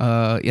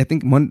 I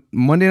think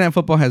Monday Night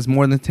Football has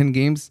more than 10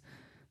 games.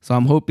 So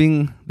I'm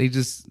hoping they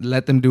just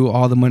let them do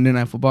all the Monday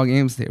Night Football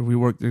games. They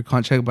rework their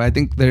contract. But I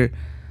think they're,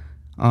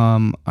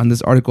 on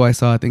this article I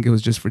saw, I think it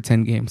was just for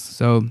 10 games.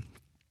 So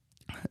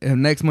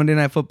next Monday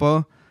Night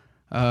Football,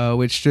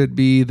 which should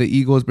be the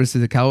Eagles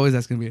versus the Cowboys.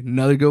 That's going to be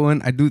another good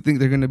one. I do think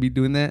they're going to be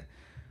doing that.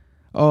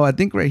 Oh, I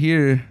think right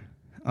here,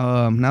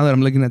 now that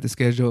I'm looking at the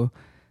schedule,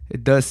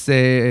 it does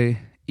say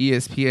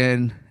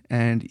ESPN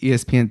and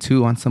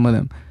ESPN2 on some of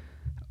them.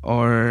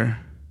 Or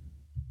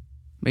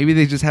maybe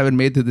they just haven't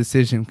made the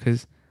decision,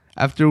 because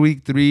after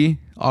week 3,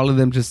 all of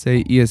them just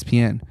say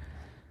ESPN.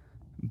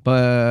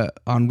 But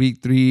on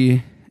week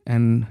 3,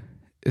 and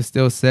it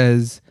still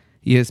says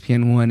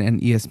ESPN1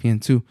 and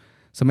ESPN2.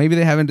 So maybe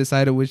they haven't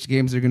decided which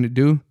games they're going to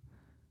do,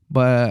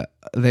 but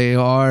they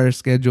are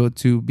scheduled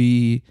to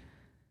be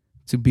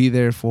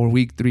there for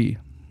week 3.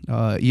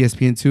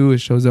 ESPN2, it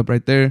shows up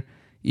right there.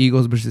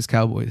 Eagles versus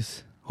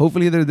Cowboys.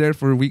 Hopefully they're there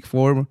for week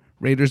 4,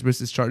 Raiders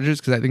versus Chargers,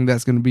 because I think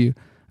that's going to be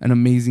an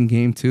amazing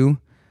game too.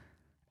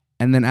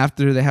 And then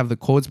after, they have the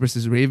Colts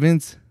versus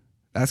Ravens.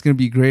 That's going to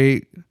be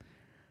great.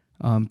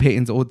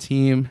 Peyton's old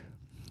team.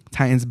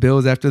 Titans,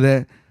 Bills after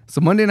that.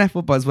 So Monday Night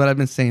Football is what I've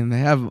been saying. They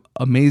have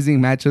amazing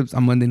matchups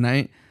on Monday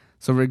night.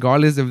 So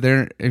regardless if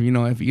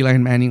Eli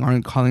and Manning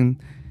aren't calling,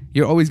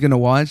 you're always going to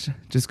watch,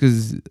 just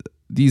because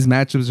these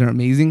matchups are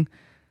amazing.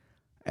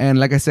 And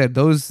like I said,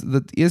 the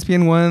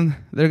ESPN one,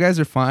 their guys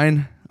are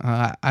fine.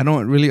 I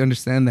don't really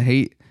understand the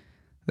hate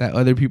that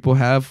other people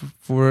have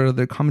for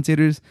their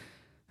commentators.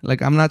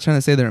 Like, I'm not trying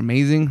to say they're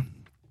amazing.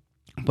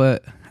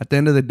 But at the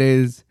end of the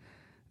day,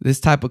 this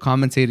type of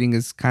commentating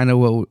is kind of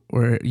what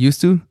we're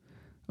used to.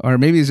 Or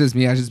maybe it's just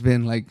me. I've just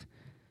been like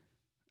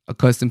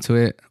accustomed to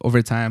it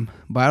over time.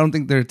 But I don't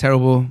think they're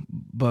terrible.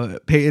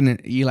 But Peyton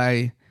and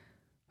Eli,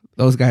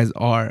 those guys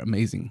are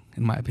amazing,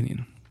 in my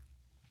opinion.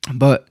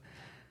 But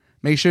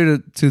make sure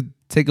to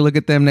take a look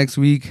at them next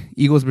week.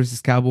 Eagles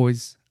versus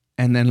Cowboys.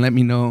 And then let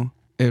me know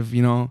if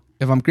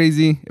I'm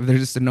crazy, if they're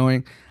just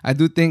annoying. I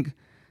do think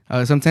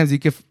sometimes you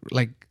can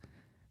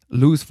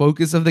lose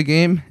focus of the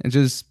game and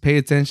just pay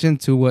attention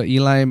to what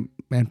Eli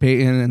and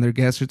Peyton and their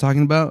guests are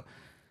talking about.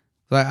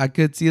 So I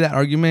could see that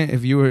argument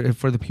if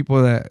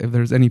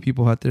there's any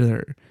people out there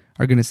that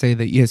are going to say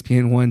that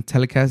ESPN1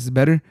 telecast is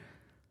better.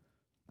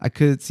 I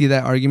could see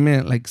that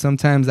argument. Like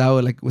sometimes I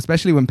would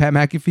especially when Pat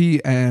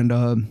McAfee and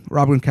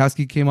Rob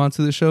Gronkowski came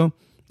onto the show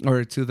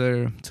or to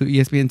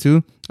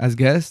ESPN2 as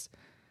guests.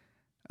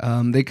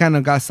 They kind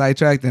of got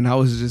sidetracked and I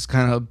was just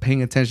kind of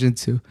paying attention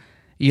to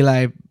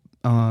Eli,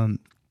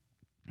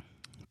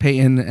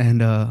 Peyton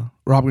and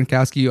Rob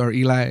Gronkowski, or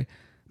Eli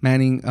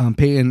Manning,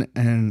 Peyton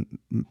and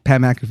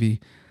Pat McAfee.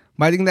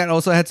 But I think that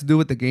also had to do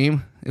with the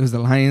game. It was the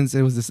Lions.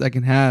 It was the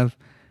second half,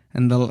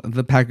 and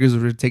the Packers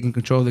were taking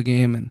control of the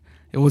game, and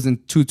it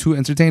wasn't too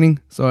entertaining.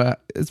 So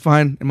it's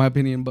fine in my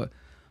opinion. But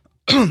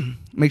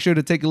make sure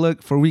to take a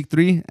look for week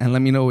 3 and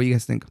let me know what you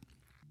guys think.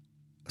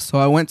 So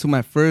I went to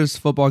my first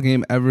football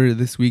game ever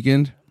this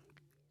weekend.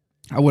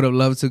 I would have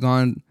loved to have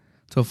gone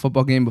to a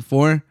football game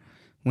before.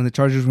 When the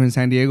Chargers were in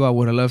San Diego, I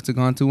would have loved to have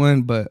gone to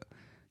one, but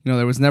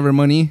there was never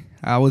money.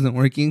 I wasn't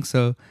working,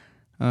 so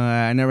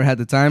I never had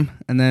the time.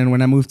 And then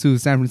when I moved to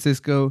San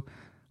Francisco,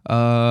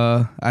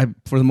 I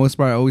for the most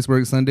part I always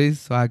work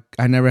Sundays, so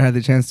I never had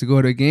the chance to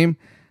go to a game.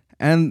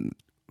 And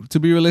to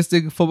be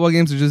realistic, football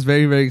games are just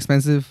very, very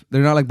expensive.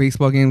 They're not like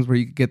baseball games where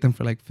you can get them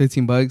for like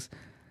 $15,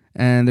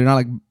 and they're not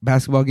like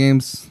basketball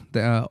games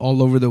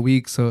all over the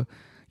week. So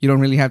you don't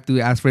really have to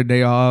ask for a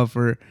day off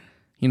or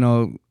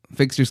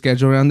fix your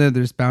schedule around it.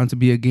 There's bound to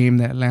be a game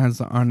that lands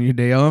on your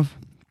day off.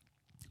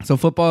 So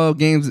football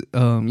games,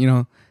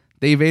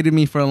 they evaded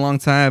me for a long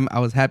time. I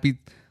was happy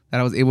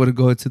that I was able to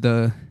go to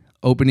the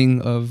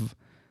opening of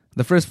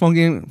the first phone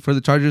game for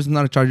the Chargers. I'm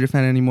not a Charger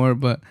fan anymore,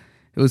 but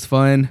it was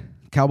fun.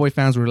 Cowboy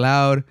fans were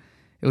loud.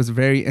 It was a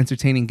very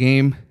entertaining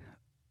game.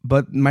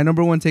 But my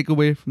number one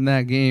takeaway from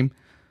that game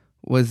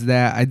was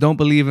that I don't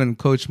believe in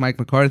Coach Mike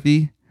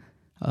McCarthy.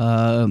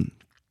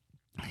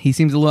 He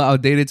seems a little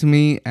outdated to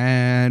me,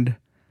 and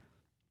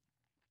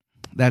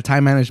that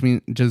time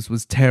management just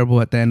was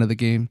terrible at the end of the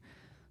game.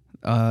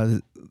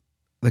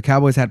 The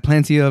Cowboys had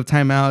plenty of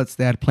timeouts.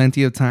 They had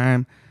plenty of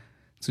time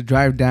to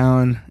drive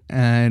down,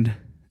 and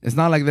it's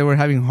not like they were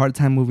having a hard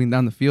time moving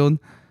down the field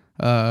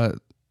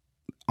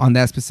on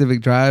that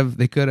specific drive.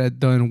 They could have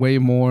done way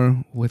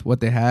more with what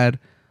they had.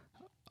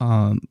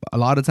 A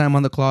lot of time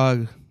on the clock,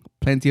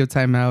 plenty of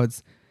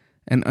timeouts,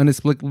 and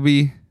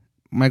inexplicably,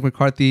 Mike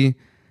McCarthy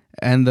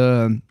and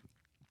the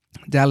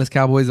Dallas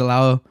Cowboys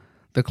allow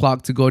the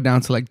clock to go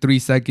down to like 3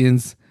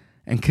 seconds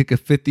and kick a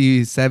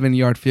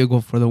 57-yard field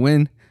goal for the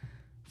win.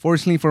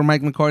 Fortunately for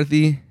Mike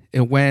McCarthy,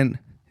 it went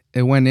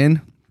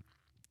in,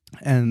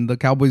 and the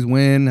Cowboys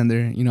win, and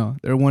they're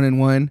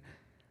 1-1.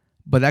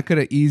 But that could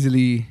have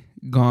easily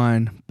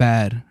gone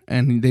bad,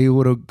 and they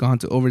would have gone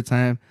to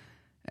overtime,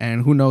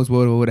 and who knows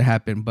what would have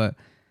happened. But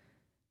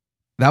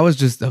that was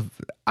just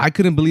I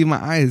couldn't believe my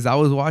eyes. I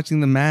was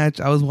watching the match,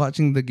 I was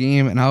watching the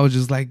game, and I was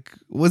just like,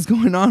 what's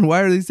going on?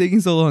 Why are they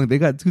taking so long? They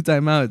got 2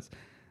 timeouts.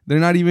 They're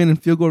not even in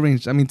field goal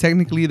range. I mean,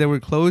 technically they were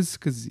close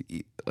because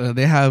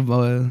they have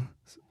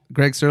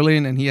Greg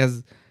Sirlein, and he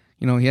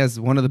has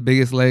one of the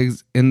biggest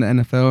legs in the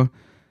NFL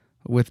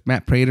with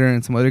Matt Prater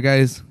and some other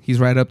guys. He's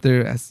right up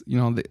there as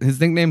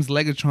his nickname's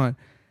Legatron.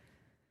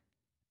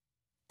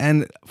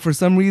 And for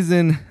some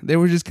reason, they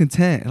were just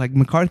content. Like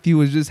McCarthy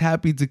was just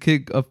happy to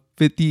kick a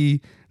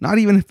 50, not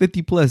even a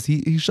 50 plus.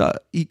 He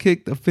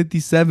kicked a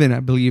 57,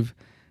 I believe.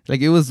 Like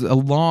it was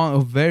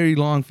a very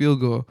long field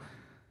goal.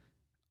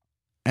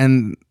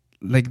 And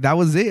like that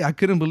was it. I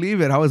couldn't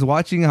believe it. I was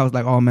watching. I was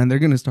like, oh man, they're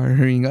gonna start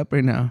hurrying up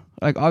right now.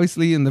 Like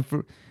obviously, if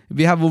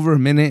you have over a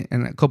minute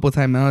and a couple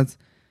timeouts,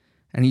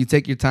 and you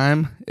take your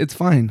time, it's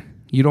fine.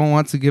 You don't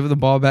want to give the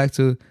ball back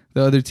to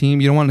the other team.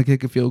 You don't want to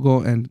kick a field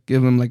goal and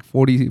give them like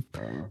 50.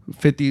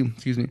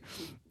 Excuse me.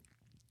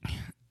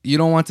 You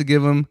don't want to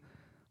give them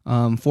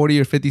 40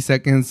 or 50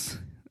 seconds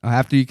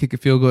after you kick a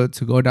field goal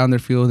to go down their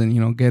field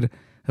and get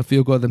a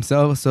field goal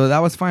themselves. So that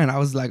was fine. I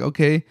was like,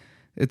 okay.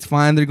 It's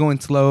fine. They're going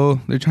slow.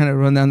 They're trying to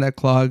run down that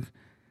clock.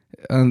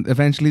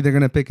 Eventually, they're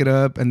going to pick it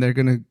up, and they're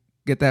going to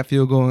get that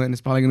field goal, and it's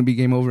probably going to be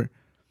game over.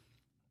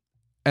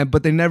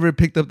 But they never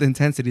picked up the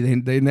intensity.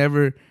 They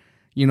never,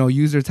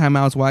 used their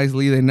timeouts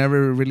wisely. They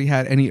never really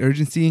had any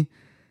urgency.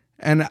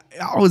 And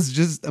I was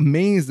just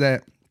amazed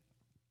that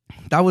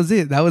was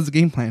it. That was the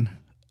game plan.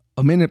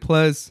 A minute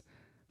plus,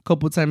 a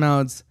couple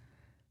timeouts,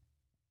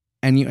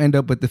 and you end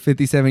up with the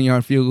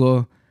 57-yard field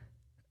goal.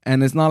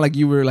 And it's not like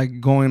you were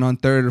like going on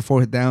 3rd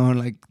or 4th down.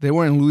 Like they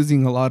weren't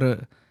losing a lot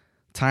of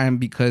time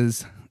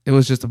because it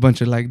was just a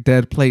bunch of like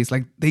dead plays.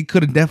 Like they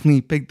could have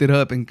definitely picked it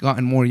up and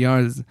gotten more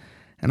yards.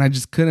 And I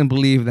just couldn't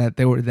believe that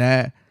they were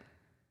that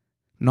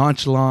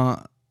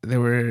nonchalant. They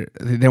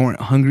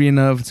weren't hungry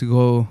enough to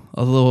go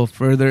a little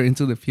further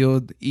into the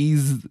field,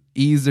 ease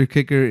their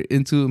kicker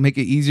into, make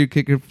it easier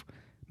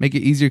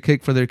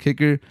kick for their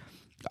kicker.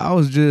 I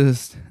was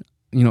just,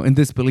 in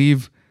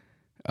disbelief.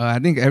 I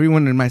think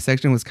everyone in my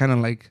section was kind of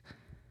like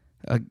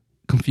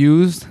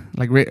confused.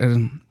 Like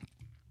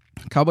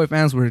Cowboy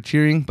fans were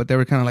cheering, but they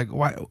were kind of like,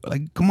 "Why?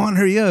 Like, come on,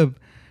 hurry up!"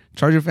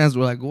 Charger fans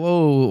were like,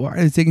 "Whoa, why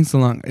are they taking so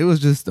long?" It was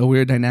just a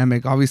weird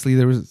dynamic. Obviously,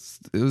 it was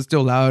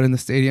still loud in the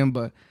stadium,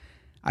 but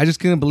I just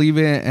couldn't believe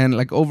it. And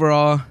like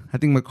overall, I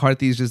think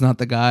McCarthy is just not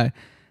the guy.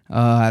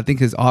 I think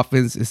his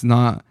offense is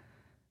not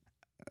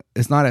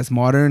as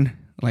modern.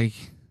 Like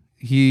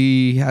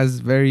he has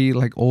very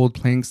like old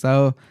playing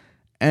style,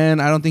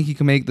 and I don't think he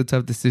can make the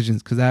tough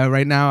decisions. Because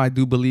right now, I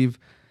do believe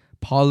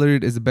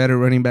Pollard is a better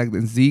running back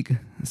than Zeke.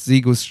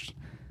 Zeke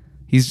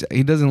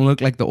he doesn't look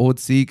like the old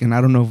Zeke, and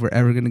I don't know if we're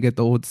ever gonna get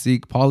the old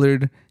Zeke.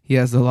 Pollard, he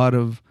has a lot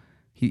of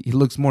he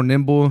looks more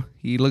nimble.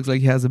 He looks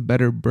like he has a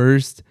better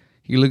burst.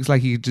 He looks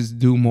like he could just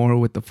do more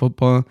with the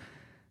football.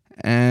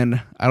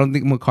 And I don't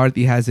think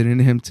McCarthy has it in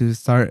him to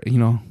start,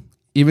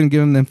 even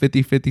giving them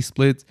 50-50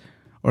 splits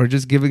or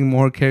just giving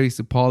more carries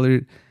to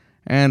Pollard.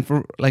 And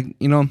for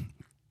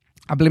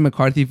I blame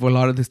McCarthy for a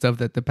lot of the stuff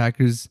that the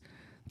Packers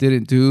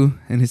didn't do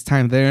in his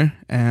time there.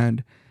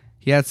 And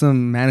he had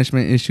some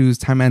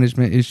time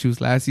management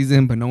issues last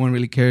season, but no one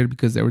really cared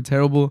because they were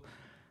terrible.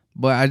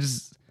 But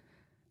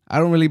I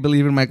don't really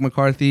believe in Mike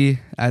McCarthy.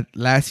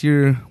 Last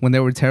year, when they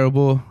were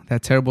terrible,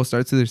 that terrible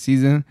start to their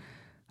season,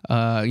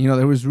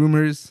 there was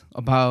rumors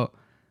about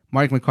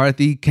Mike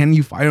McCarthy. Can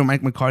you fire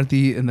Mike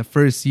McCarthy in the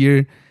first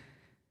year,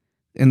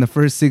 in the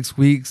first 6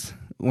 weeks,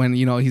 when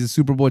he's a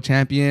Super Bowl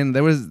champion?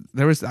 There was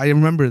I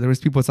remember there was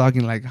people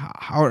talking like,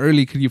 how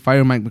early could you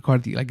fire Mike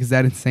McCarthy? Like, is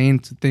that insane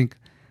to think?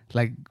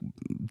 Like,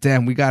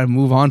 damn, we got to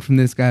move on from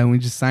this guy, and we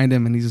just signed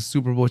him, and he's a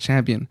Super Bowl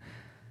champion.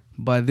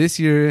 But this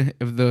year,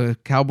 if the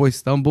Cowboys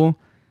stumble,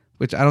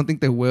 which I don't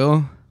think they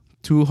will,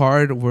 too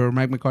hard, where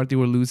Mike McCarthy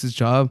will lose his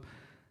job.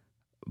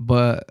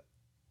 But,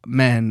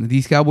 man,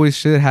 these Cowboys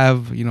should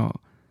have,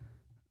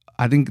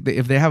 I think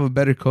if they have a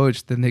better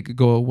coach, then they could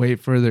go way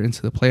further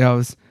into the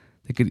playoffs.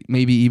 They could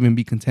maybe even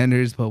be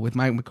contenders. But with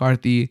Mike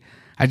McCarthy,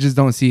 I just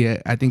don't see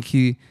it. I think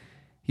he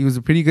was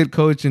a pretty good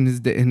coach in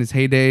his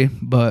heyday,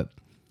 but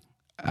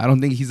I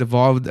don't think he's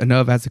evolved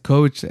enough as a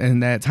coach,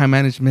 and that time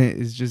management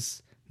is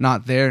just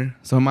not there.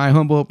 So in my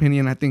humble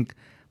opinion, I think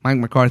Mike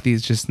McCarthy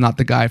is just not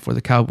the guy for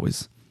the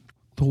Cowboys.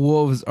 The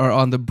Wolves are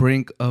on the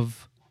brink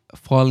of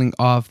falling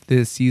off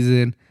this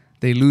season.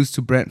 They lose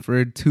to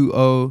Brentford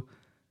 2-0,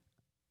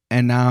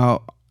 and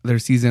now their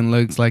season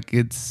looks like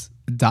it's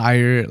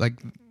dire. Like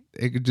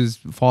it could just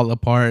fall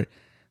apart.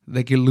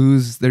 They could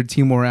lose their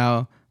team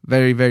morale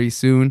very, very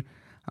soon.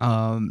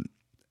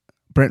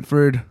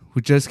 Brentford,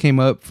 who just came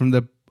up from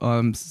the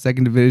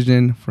second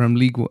division from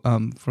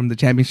the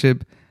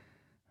championship,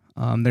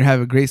 they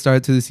have a great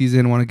start to the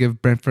season. I want to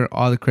give Brentford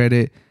all the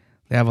credit.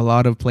 They have a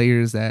lot of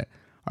players that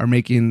are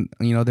making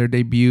their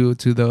debut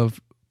to the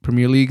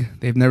Premier League.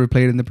 They've never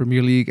played in the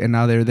Premier League, and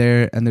now they're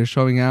there and they're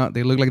showing out.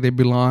 They look like they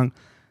belong.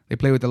 They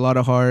play with a lot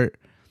of heart.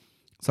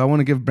 So I want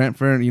to give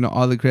Brentford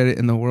all the credit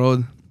in the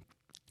world.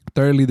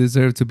 Thoroughly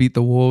deserve to beat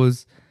the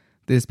Wolves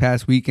this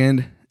past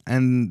weekend,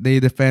 and they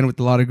defend with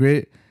a lot of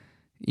grit.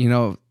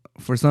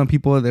 For some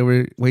people, they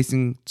were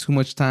wasting too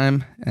much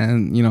time,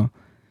 and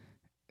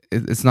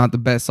it's not the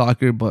best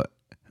soccer, but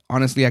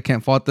honestly, I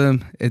can't fault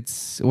them.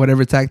 It's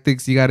whatever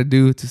tactics you got to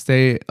do to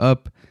stay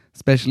up,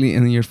 especially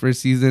in your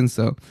first season.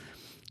 So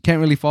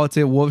can't really fault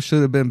it. Wolves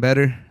should have been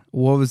better.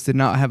 Wolves did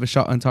not have a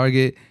shot on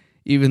target,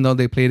 even though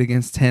they played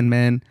against 10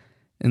 men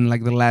in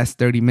like the last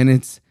 30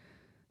 minutes.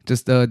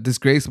 Just a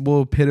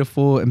disgraceful,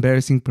 pitiful,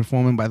 embarrassing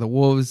performance by the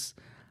Wolves.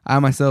 I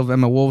myself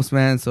am a Wolves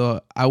fan,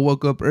 so I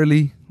woke up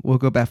early,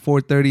 woke up at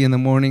 4:30 in the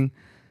morning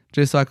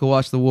just so I could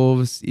watch the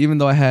Wolves, even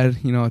though I had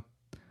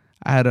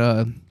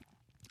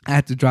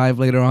to drive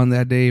later on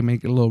that day,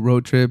 make a little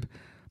road trip,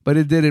 but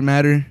it didn't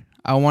matter.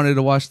 I wanted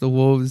to watch the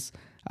Wolves.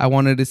 I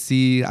wanted to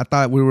see. I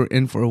thought we were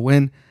in for a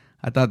win.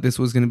 I thought this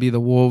was going to be the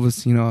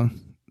Wolves.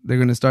 They're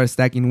going to start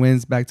stacking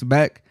wins back to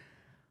back,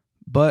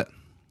 but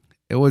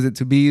it wasn't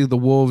to be. The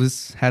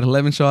Wolves had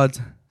 11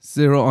 shots,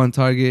 0 on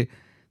target.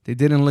 They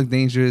didn't look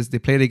dangerous. They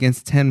played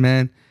against 10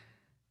 men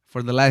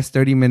for the last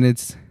 30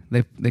 minutes.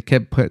 They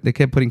kept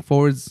putting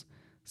forwards.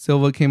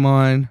 Silva came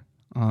on.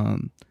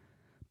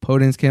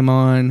 Podence came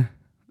on.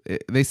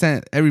 They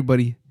sent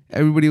everybody.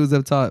 Everybody was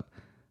up top.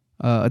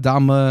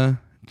 Adama,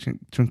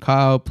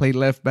 Trincao played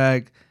left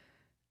back.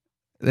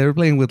 They were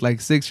playing with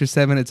like 6 or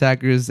 7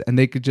 attackers, and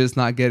they could just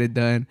not get it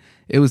done.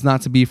 It was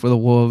not to be for the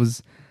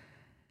Wolves.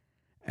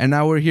 And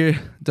now we're here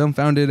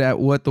dumbfounded at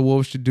what the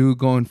Wolves should do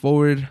going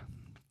forward.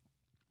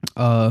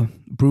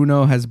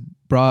 Bruno has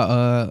brought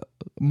a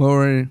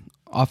more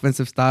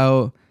offensive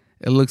style.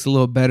 It looks a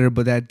little better,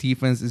 but that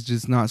defense is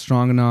just not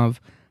strong enough.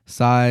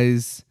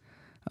 Size,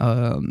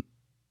 Connor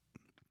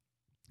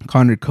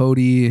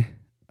Cody,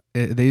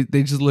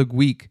 They just look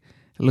weak.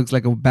 It looks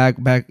like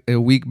a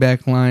weak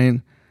back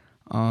line.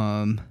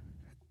 I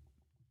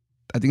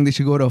think they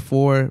should go to a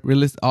 4.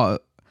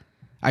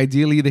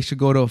 Ideally, they should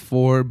go to a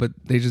 4, but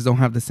they just don't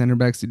have the center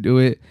backs to do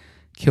it.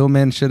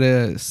 Kilman should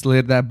have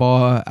slid that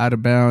ball out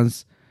of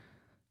bounds,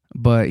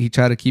 but he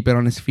tried to keep it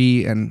on his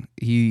feet, and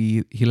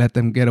he let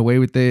them get away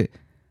with it.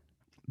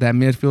 That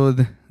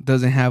midfield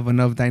doesn't have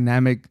enough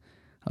dynamic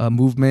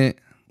movement.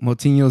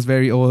 Moutinho's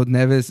very old.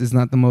 Neves is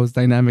not the most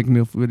dynamic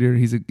midfielder.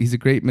 He's a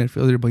great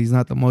midfielder, but he's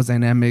not the most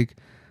dynamic.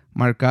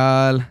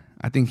 Marcal,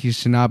 I think he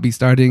should not be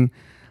starting.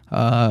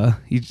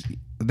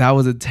 That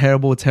was a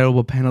terrible,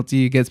 terrible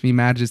penalty. It gets me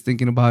mad just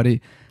thinking about it.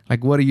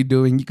 Like, what are you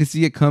doing? You could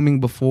see it coming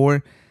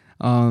before.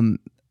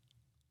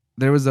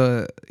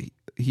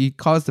 He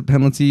caused a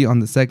penalty on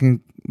the second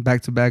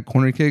back-to-back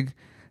corner kick,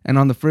 and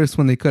on the first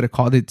one they could have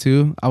called it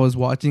too. I was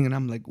watching and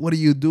I'm like, what are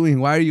you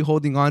doing? Why are you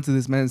holding on to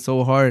this man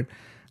so hard?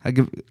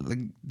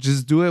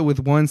 Just do it with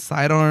one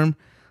sidearm.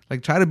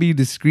 Like, try to be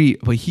discreet.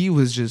 But he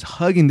was just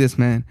hugging this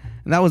man,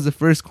 and that was the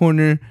first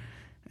corner.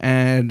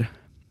 And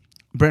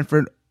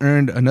Brentford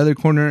earned another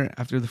corner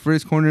after the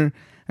first corner,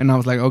 and I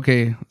was like,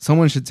 okay,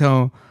 someone should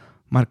tell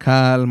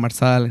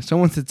Marçal,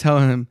 someone should tell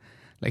him,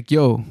 like,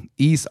 yo,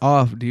 ease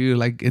off, dude.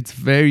 Like, it's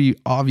very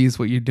obvious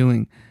what you're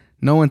doing.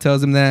 No one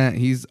tells him that.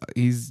 He's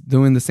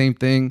doing the same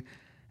thing,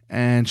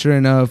 and sure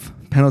enough,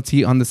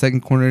 penalty on the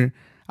second corner.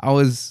 I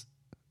was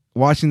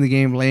watching the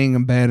game laying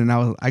in bed, and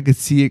I could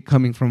see it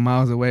coming from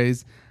miles away.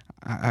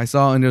 I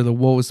saw under the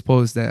Wolves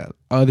post that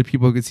other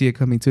people could see it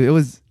coming too. It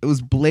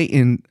was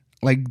blatant,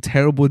 like,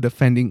 terrible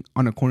defending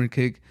on a corner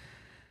kick.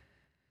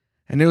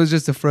 And it was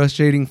just a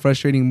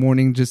frustrating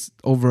morning just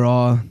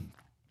overall.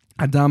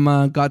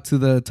 Adama got to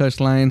the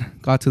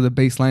touchline, got to the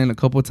baseline a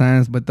couple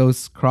times, but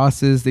those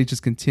crosses, they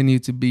just continue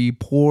to be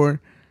poor,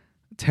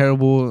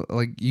 terrible.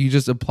 Like, you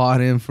just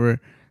applaud him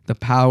for the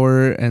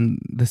power and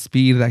the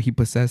speed that he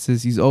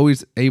possesses. He's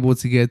always able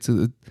to get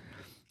to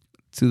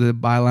the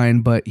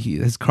byline, but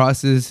his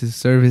crosses, his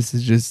service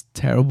is just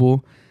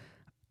terrible.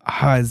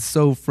 It's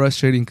so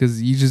frustrating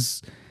because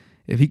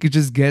if he could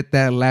just get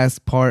that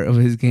last part of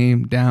his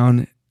game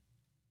down,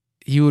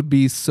 he would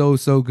be so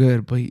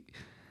good. But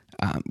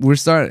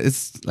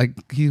it's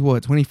like, he's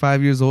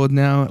 25 years old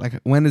now. Like,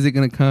 when is it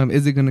gonna come?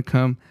 Is it gonna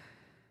come?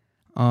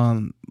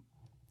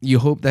 You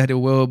hope that it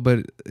will, but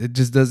it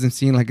just doesn't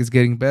seem like it's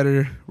getting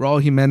better.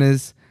 Raul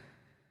Jimenez,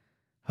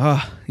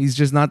 he's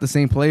just not the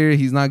same player.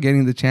 He's not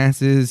getting the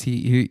chances.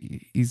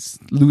 He's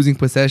losing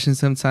possession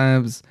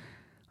sometimes.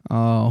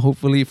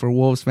 Hopefully for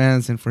Wolves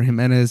fans and for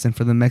Jimenez and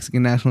for the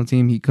Mexican national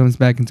team, he comes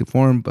back into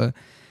form, but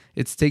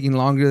it's taking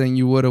longer than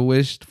you would have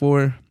wished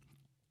for.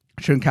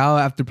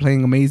 Trincao, after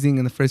playing amazing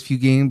in the first few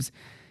games,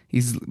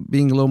 he's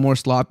being a little more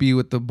sloppy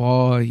with the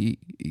ball.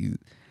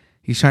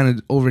 He's trying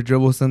to over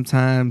dribble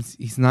sometimes.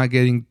 He's not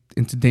getting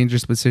into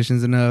dangerous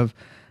positions enough.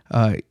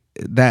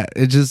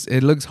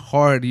 It looks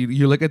hard.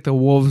 You look at the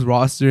Wolves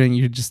roster and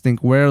you just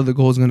think, where are the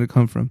goals going to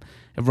come from?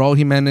 If Raul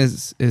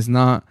Jimenez is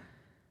not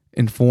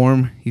in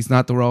form, he's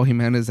not the Raul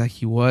Jimenez that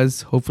he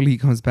was. Hopefully he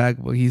comes back,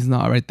 but he's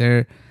not right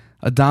there.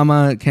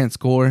 Adama can't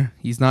score.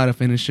 He's not a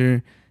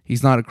finisher.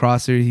 He's not a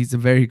crosser. He's a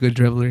very good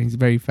dribbler. He's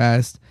very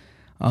fast.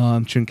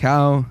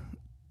 Trincao,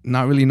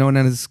 not really known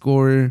as a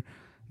scorer.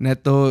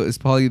 Neto is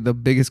probably the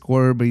biggest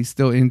scorer, but he's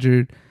still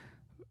injured.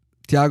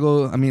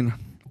 Fabio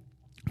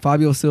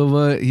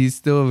Silva, he's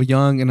still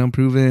young and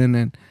unproven,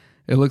 and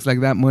it looks like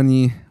that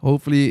money,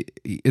 hopefully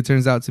it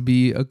turns out to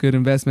be a good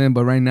investment,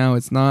 but right now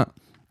it's not.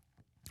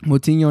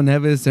 Moutinho,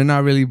 Neves, they're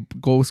not really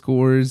goal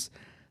scorers.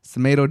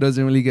 Semedo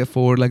doesn't really get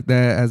forward like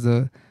that as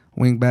a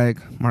wing back.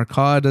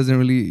 Marcal doesn't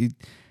really,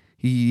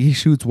 he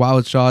shoots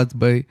wild shots,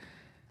 but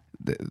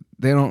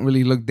they don't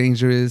really look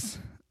dangerous.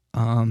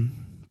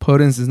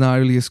 Potence is not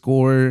really a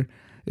scorer.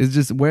 It's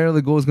just, where are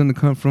the goals going to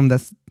come from?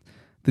 That's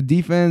the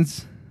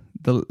defense,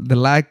 the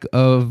lack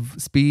of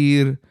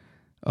speed,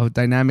 of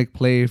dynamic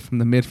play from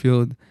the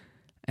midfield,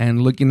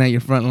 and looking at your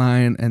front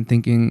line and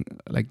thinking,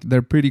 like,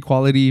 they're pretty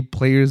quality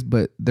players,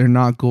 but they're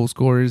not goal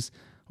scorers.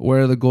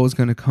 Where are the goals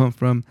going to come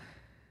from?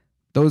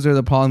 Those are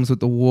the problems with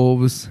the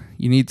Wolves.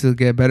 You need to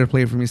get better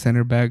play from your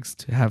center backs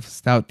to have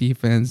stout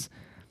defense.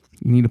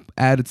 You need to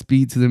add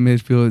speed to the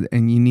midfield,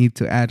 and you need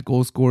to add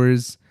goal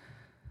scorers.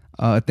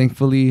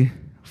 Thankfully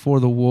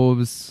for the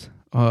Wolves,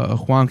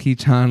 Juan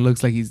Ki-chan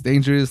looks like he's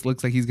dangerous,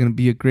 looks like he's going to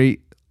be a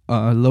great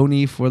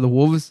loanee for the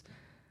Wolves.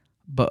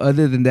 But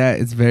other than that,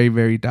 it's very,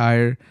 very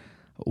dire.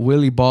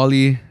 Willy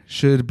Bally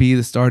should be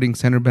the starting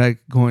center back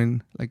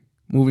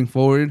moving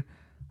forward.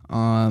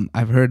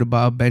 I've heard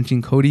about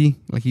benching Cody.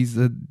 Like, he's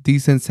a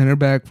decent center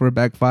back for a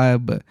back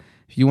five, but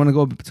if you want to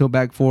go to a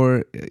back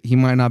four, he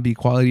might not be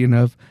quality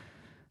enough.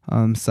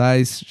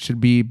 Size should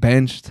be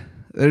benched.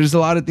 There's a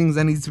lot of things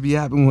that needs to be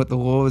happening with the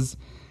Wolves.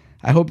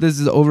 I hope this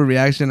is an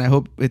overreaction. I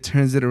hope it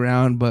turns it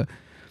around. But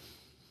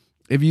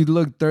if you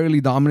look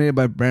thoroughly dominated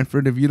by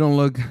Brentford, if you don't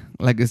look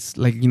like it's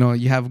like,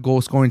 you have a goal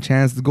scoring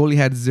chance, the goalie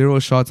had 0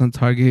 shots on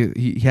target.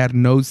 He had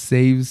no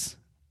saves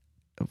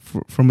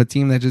from a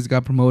team that just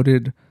got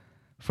promoted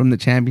from the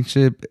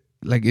championship.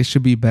 like it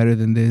should be better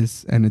than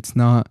this, and it's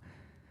not.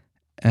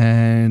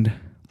 And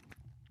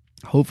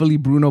hopefully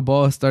Bruno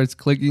Ball starts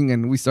clicking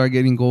and we start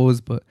getting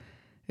goals, but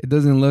it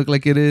doesn't look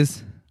like it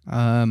is.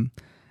 And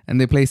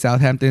they play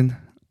Southampton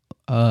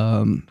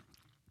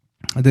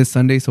this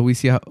Sunday, so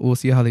we'll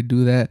see how they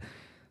do that.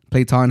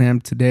 Play Tottenham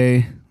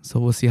today, so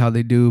we'll see how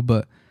they do.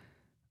 But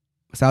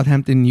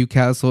Southampton,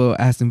 Newcastle,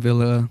 Aston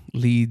Villa,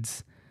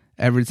 Leeds,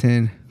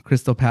 Everton,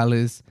 Crystal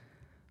Palace,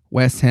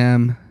 West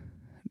Ham,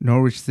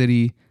 Norwich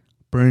City,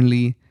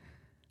 Burnley,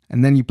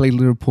 and then you play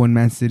Liverpool and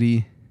Man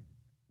City,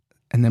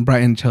 and then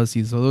Brighton,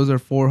 Chelsea. So those are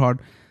 4 hard.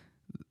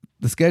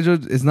 The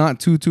schedule is not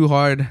too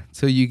hard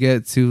till you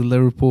get to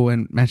Liverpool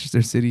and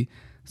Manchester City.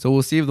 So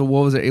we'll see if the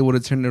Wolves are able to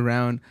turn it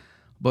around.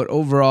 But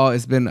overall,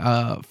 it's been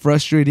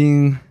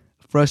frustrating,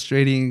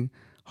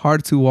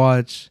 hard to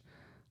watch.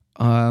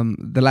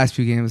 The last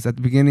few games. At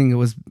the beginning, it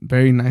was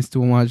very nice to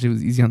watch. It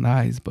was easy on the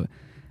eyes. But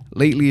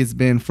lately, it's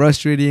been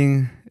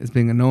frustrating. It's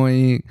been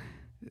annoying.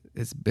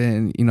 It's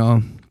been,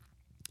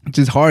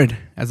 just hard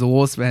as a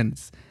Wolves fan.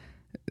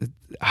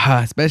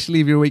 Especially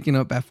if you're waking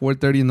up at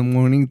 4:30 in the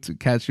morning to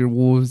catch your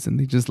Wolves and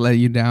they just let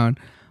you down.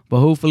 But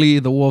hopefully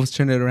the Wolves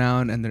turn it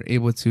around and they're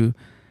able to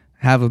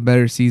have a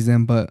better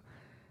season. But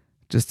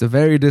just a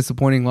very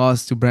disappointing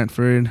loss to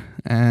Brentford.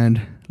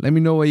 And let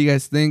me know what you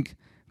guys think.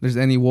 If there's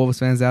any Wolves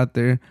fans out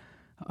there,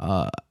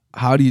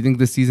 how do you think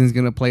this season is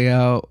going to play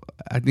out?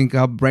 I think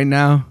right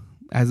now,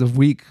 as of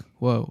week,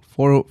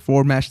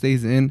 4 match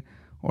days in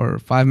or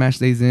 5 match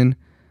days in,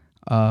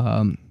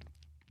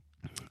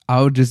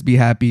 I would just be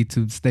happy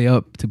to stay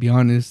up, to be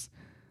honest.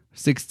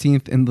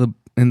 16th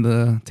in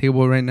the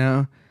table right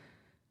now.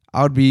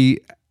 I would be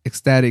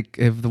ecstatic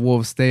if the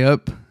Wolves stay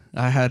up.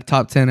 I had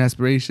top 10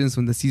 aspirations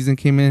when the season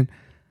came in.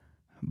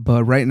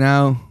 But right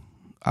now,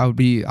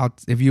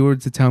 if you were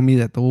to tell me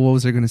that the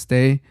Wolves are going to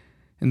stay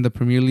in the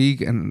Premier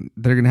League and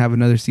they're going to have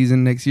another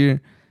season next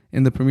year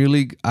in the Premier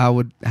League, I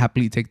would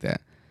happily take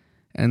that.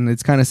 And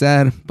it's kind of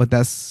sad, but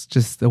that's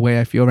just the way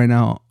I feel right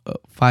now,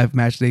 5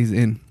 match days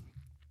in.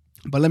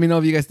 But let me know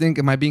if you guys think,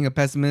 am I being a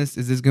pessimist?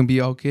 Is this going to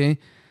be okay?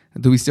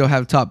 Do we still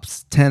have top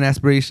 10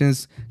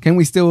 aspirations? Can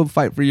we still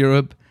fight for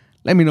Europe?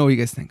 Let me know what you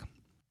guys think.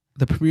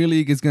 The Premier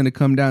League is going to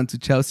come down to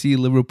Chelsea,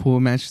 Liverpool,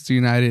 Manchester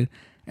United,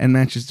 and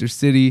Manchester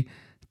City.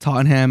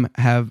 Tottenham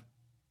have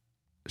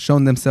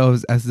shown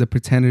themselves as the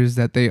pretenders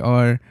that they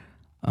are,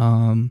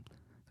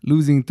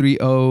 losing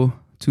 3-0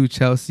 to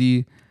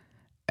Chelsea,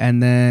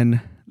 and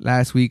then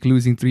last week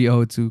losing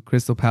 3-0 to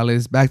Crystal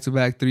Palace.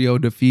 Back-to-back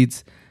 3-0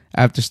 defeats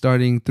after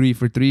starting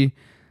 3-3.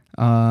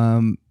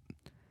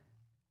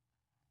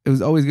 It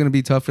was always going to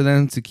be tough for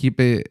them to keep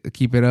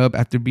it up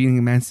after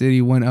beating Man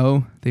City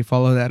 1-0. They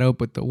follow that up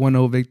with the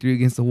 1-0 victory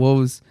against the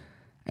Wolves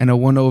and a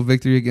 1-0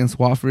 victory against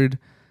Watford.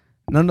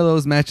 None of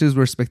those matches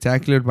were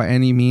spectacular by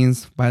any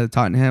means by the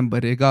Tottenham,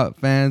 but it got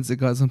fans, it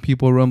got some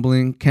people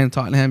rumbling. Can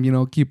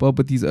Tottenham, keep up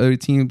with these other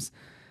teams?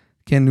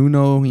 Can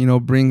Nuno,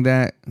 bring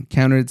that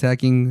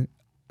counter-attacking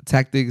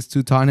tactics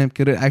to Tottenham?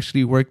 Could it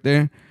actually work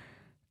there?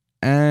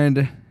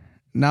 And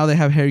now they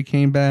have Harry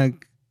Kane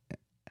back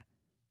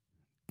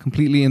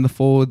completely in the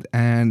fold,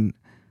 and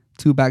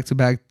 2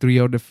 back-to-back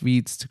 3-0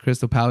 defeats to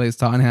Crystal Palace,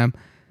 Tottenham.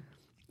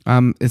 I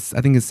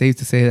think it's safe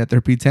to say that they're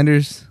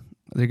pretenders.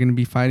 They're going to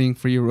be fighting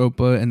for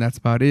Europa, and that's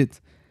about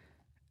it.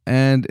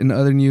 And in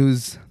other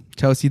news,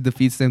 Chelsea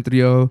defeats them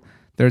 3-0.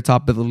 They're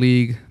top of the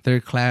league.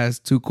 Their class,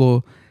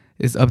 Tuchel,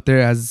 is up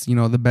there as,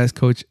 the best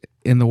coach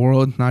in the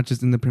world, not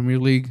just in the Premier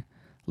League.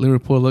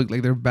 Liverpool look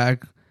like they're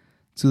back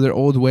to their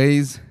old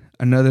ways.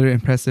 Another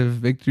impressive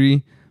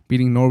victory,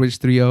 beating Norwich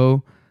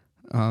 3-0.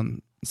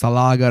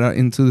 Salah got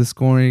into the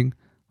scoring.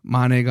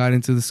 Mane got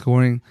into the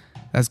scoring.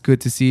 That's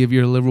good to see if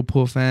you're a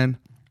Liverpool fan.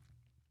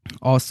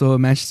 Also,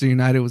 Manchester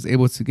United was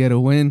able to get a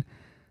win.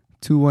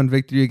 2-1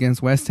 victory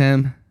against West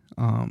Ham.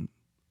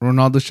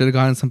 Ronaldo should have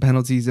gotten some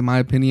penalties, in my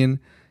opinion.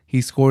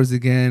 He scores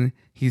again.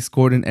 He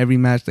scored in every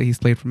match that he's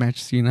played for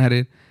Manchester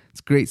United.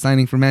 It's a great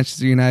signing for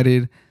Manchester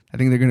United. I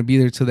think they're going to be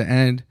there till the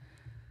end.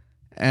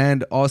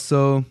 And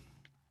also,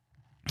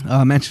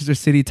 Manchester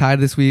City tied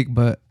this week,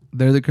 but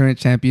they're the current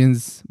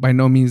champions. By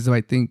no means do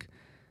I think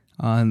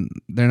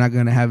they're not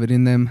going to have it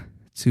in them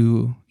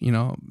to,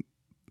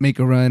 make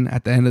a run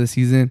at the end of the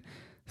season.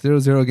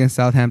 0-0 against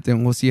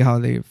Southampton. We'll see how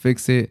they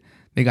fix it.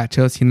 They got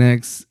Chelsea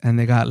next, and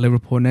they got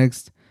Liverpool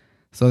next.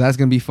 So that's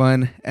going to be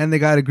fun. And they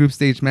got a group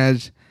stage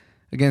match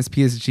against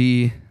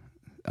PSG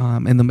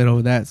in the middle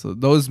of that. So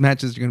those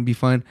matches are going to be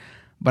fun.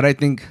 But I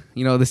think,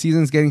 the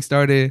season's getting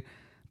started,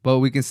 but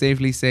we can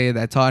safely say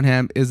that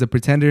Tottenham is a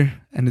pretender,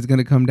 and it's going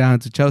to come down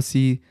to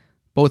Chelsea,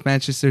 both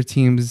Manchester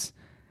teams,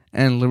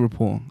 and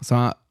Liverpool.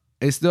 So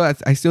I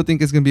still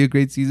think it's going to be a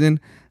great season.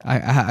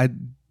 I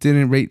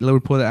didn't rate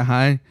Liverpool that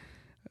high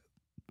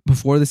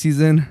before the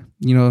season.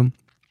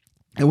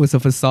 It was a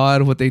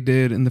facade what they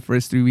did in the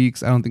first 3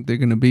 weeks. I don't think they're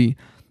going to be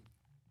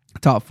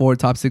top 4,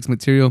 top 6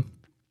 material.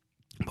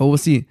 But we'll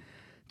see.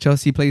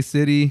 Chelsea plays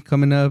City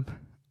coming up.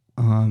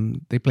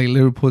 They play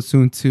Liverpool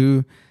soon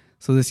too.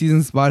 So the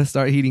season's about to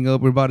start heating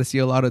up. We're about to see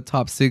a lot of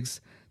top 6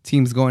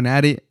 teams going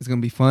at it. It's going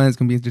to be fun. It's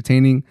going to be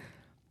entertaining.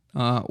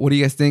 What do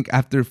you guys think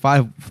after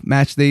 5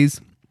 match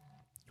days?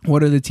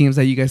 What are the teams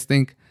that you guys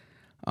think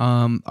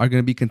are going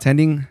to be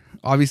contending?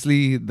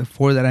 Obviously, the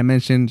 4 that I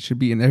mentioned should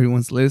be in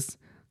everyone's list.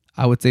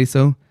 I would say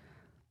so.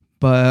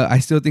 But I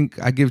still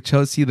think I give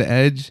Chelsea the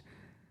edge.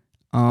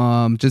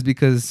 Just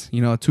because,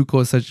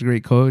 Tuchel is such a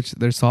great coach.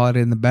 They're solid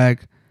in the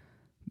back.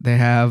 They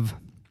have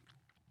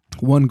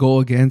 1 goal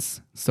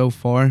against so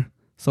far.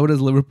 So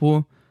does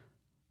Liverpool.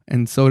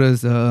 And so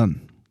does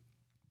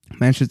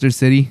Manchester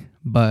City.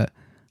 But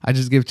I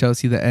just give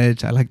Chelsea the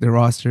edge. I like their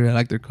roster. I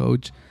like their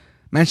coach.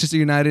 Manchester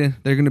United,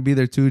 they're going to be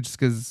there too just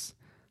because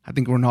I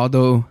think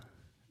Ronaldo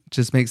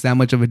just makes that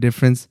much of a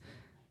difference.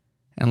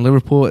 And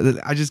Liverpool,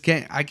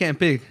 I can't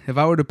pick. If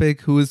I were to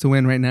pick who is to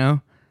win right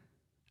now,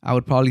 I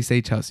would probably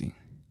say Chelsea.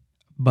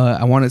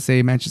 But I want to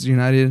say Manchester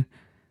United.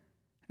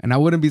 And I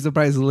wouldn't be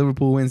surprised if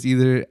Liverpool wins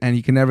either. And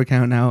you can never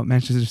count out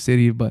Manchester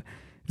City. But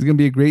it's going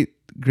to be a great,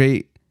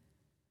 great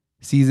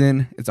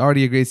season. It's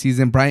already a great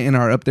season. Brighton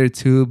are up there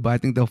too, but I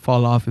think they'll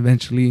fall off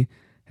eventually.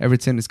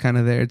 Everton is kind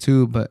of there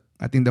too, but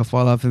I think they'll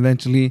fall off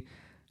eventually.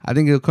 I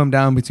think it'll come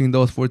down between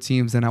those 4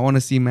 teams. And I want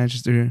to say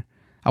Manchester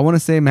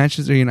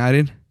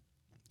United.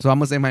 So I'm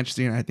going to say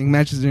Manchester United. I think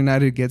Manchester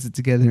United gets it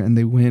together and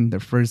they win their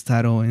first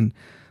title in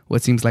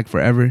what seems like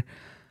forever.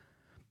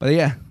 But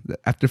yeah,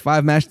 after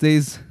 5 match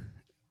days,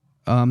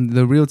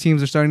 the real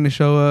teams are starting to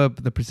show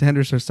up. The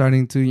pretenders are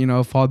starting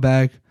to, fall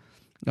back.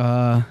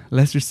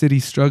 Leicester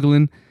City's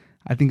struggling.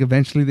 I think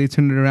eventually they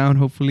turn it around,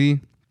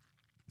 hopefully.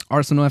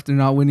 Arsenal, after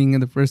not winning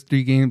in the first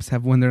 3 games,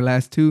 have won their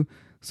last 2.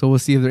 So we'll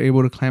see if they're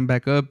able to climb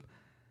back up.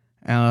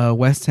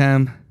 West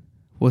Ham,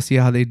 we'll see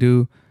how they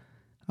do.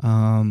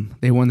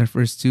 They won their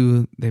first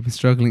 2. They've been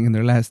struggling in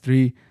their last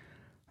 3.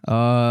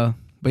 But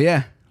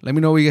yeah, let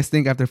me know what you guys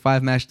think after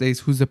 5 match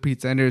days. Who's the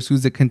pretenders?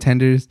 Who's the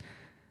contenders?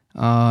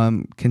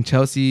 Can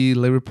Chelsea,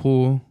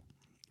 Liverpool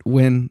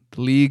win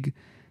the league?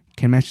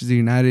 Can Manchester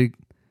United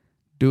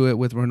do it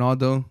with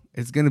Ronaldo?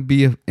 It's gonna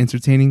be an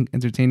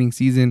entertaining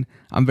season.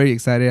 I'm very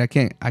excited.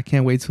 I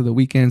can't wait till the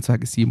weekend so I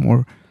can see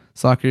more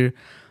soccer,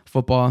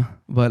 football.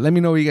 But let me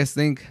know what you guys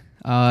think.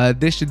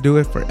 This should do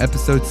it for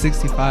episode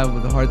 66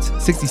 of the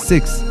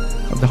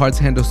Hearts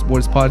Handle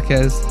Sports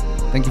Podcast.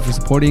 Thank you for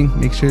supporting.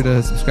 Make sure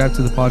to subscribe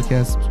to the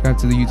podcast, subscribe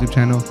to the YouTube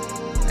channel,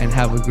 and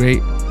have a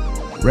great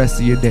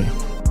rest of your day.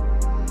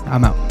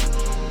 I'm out.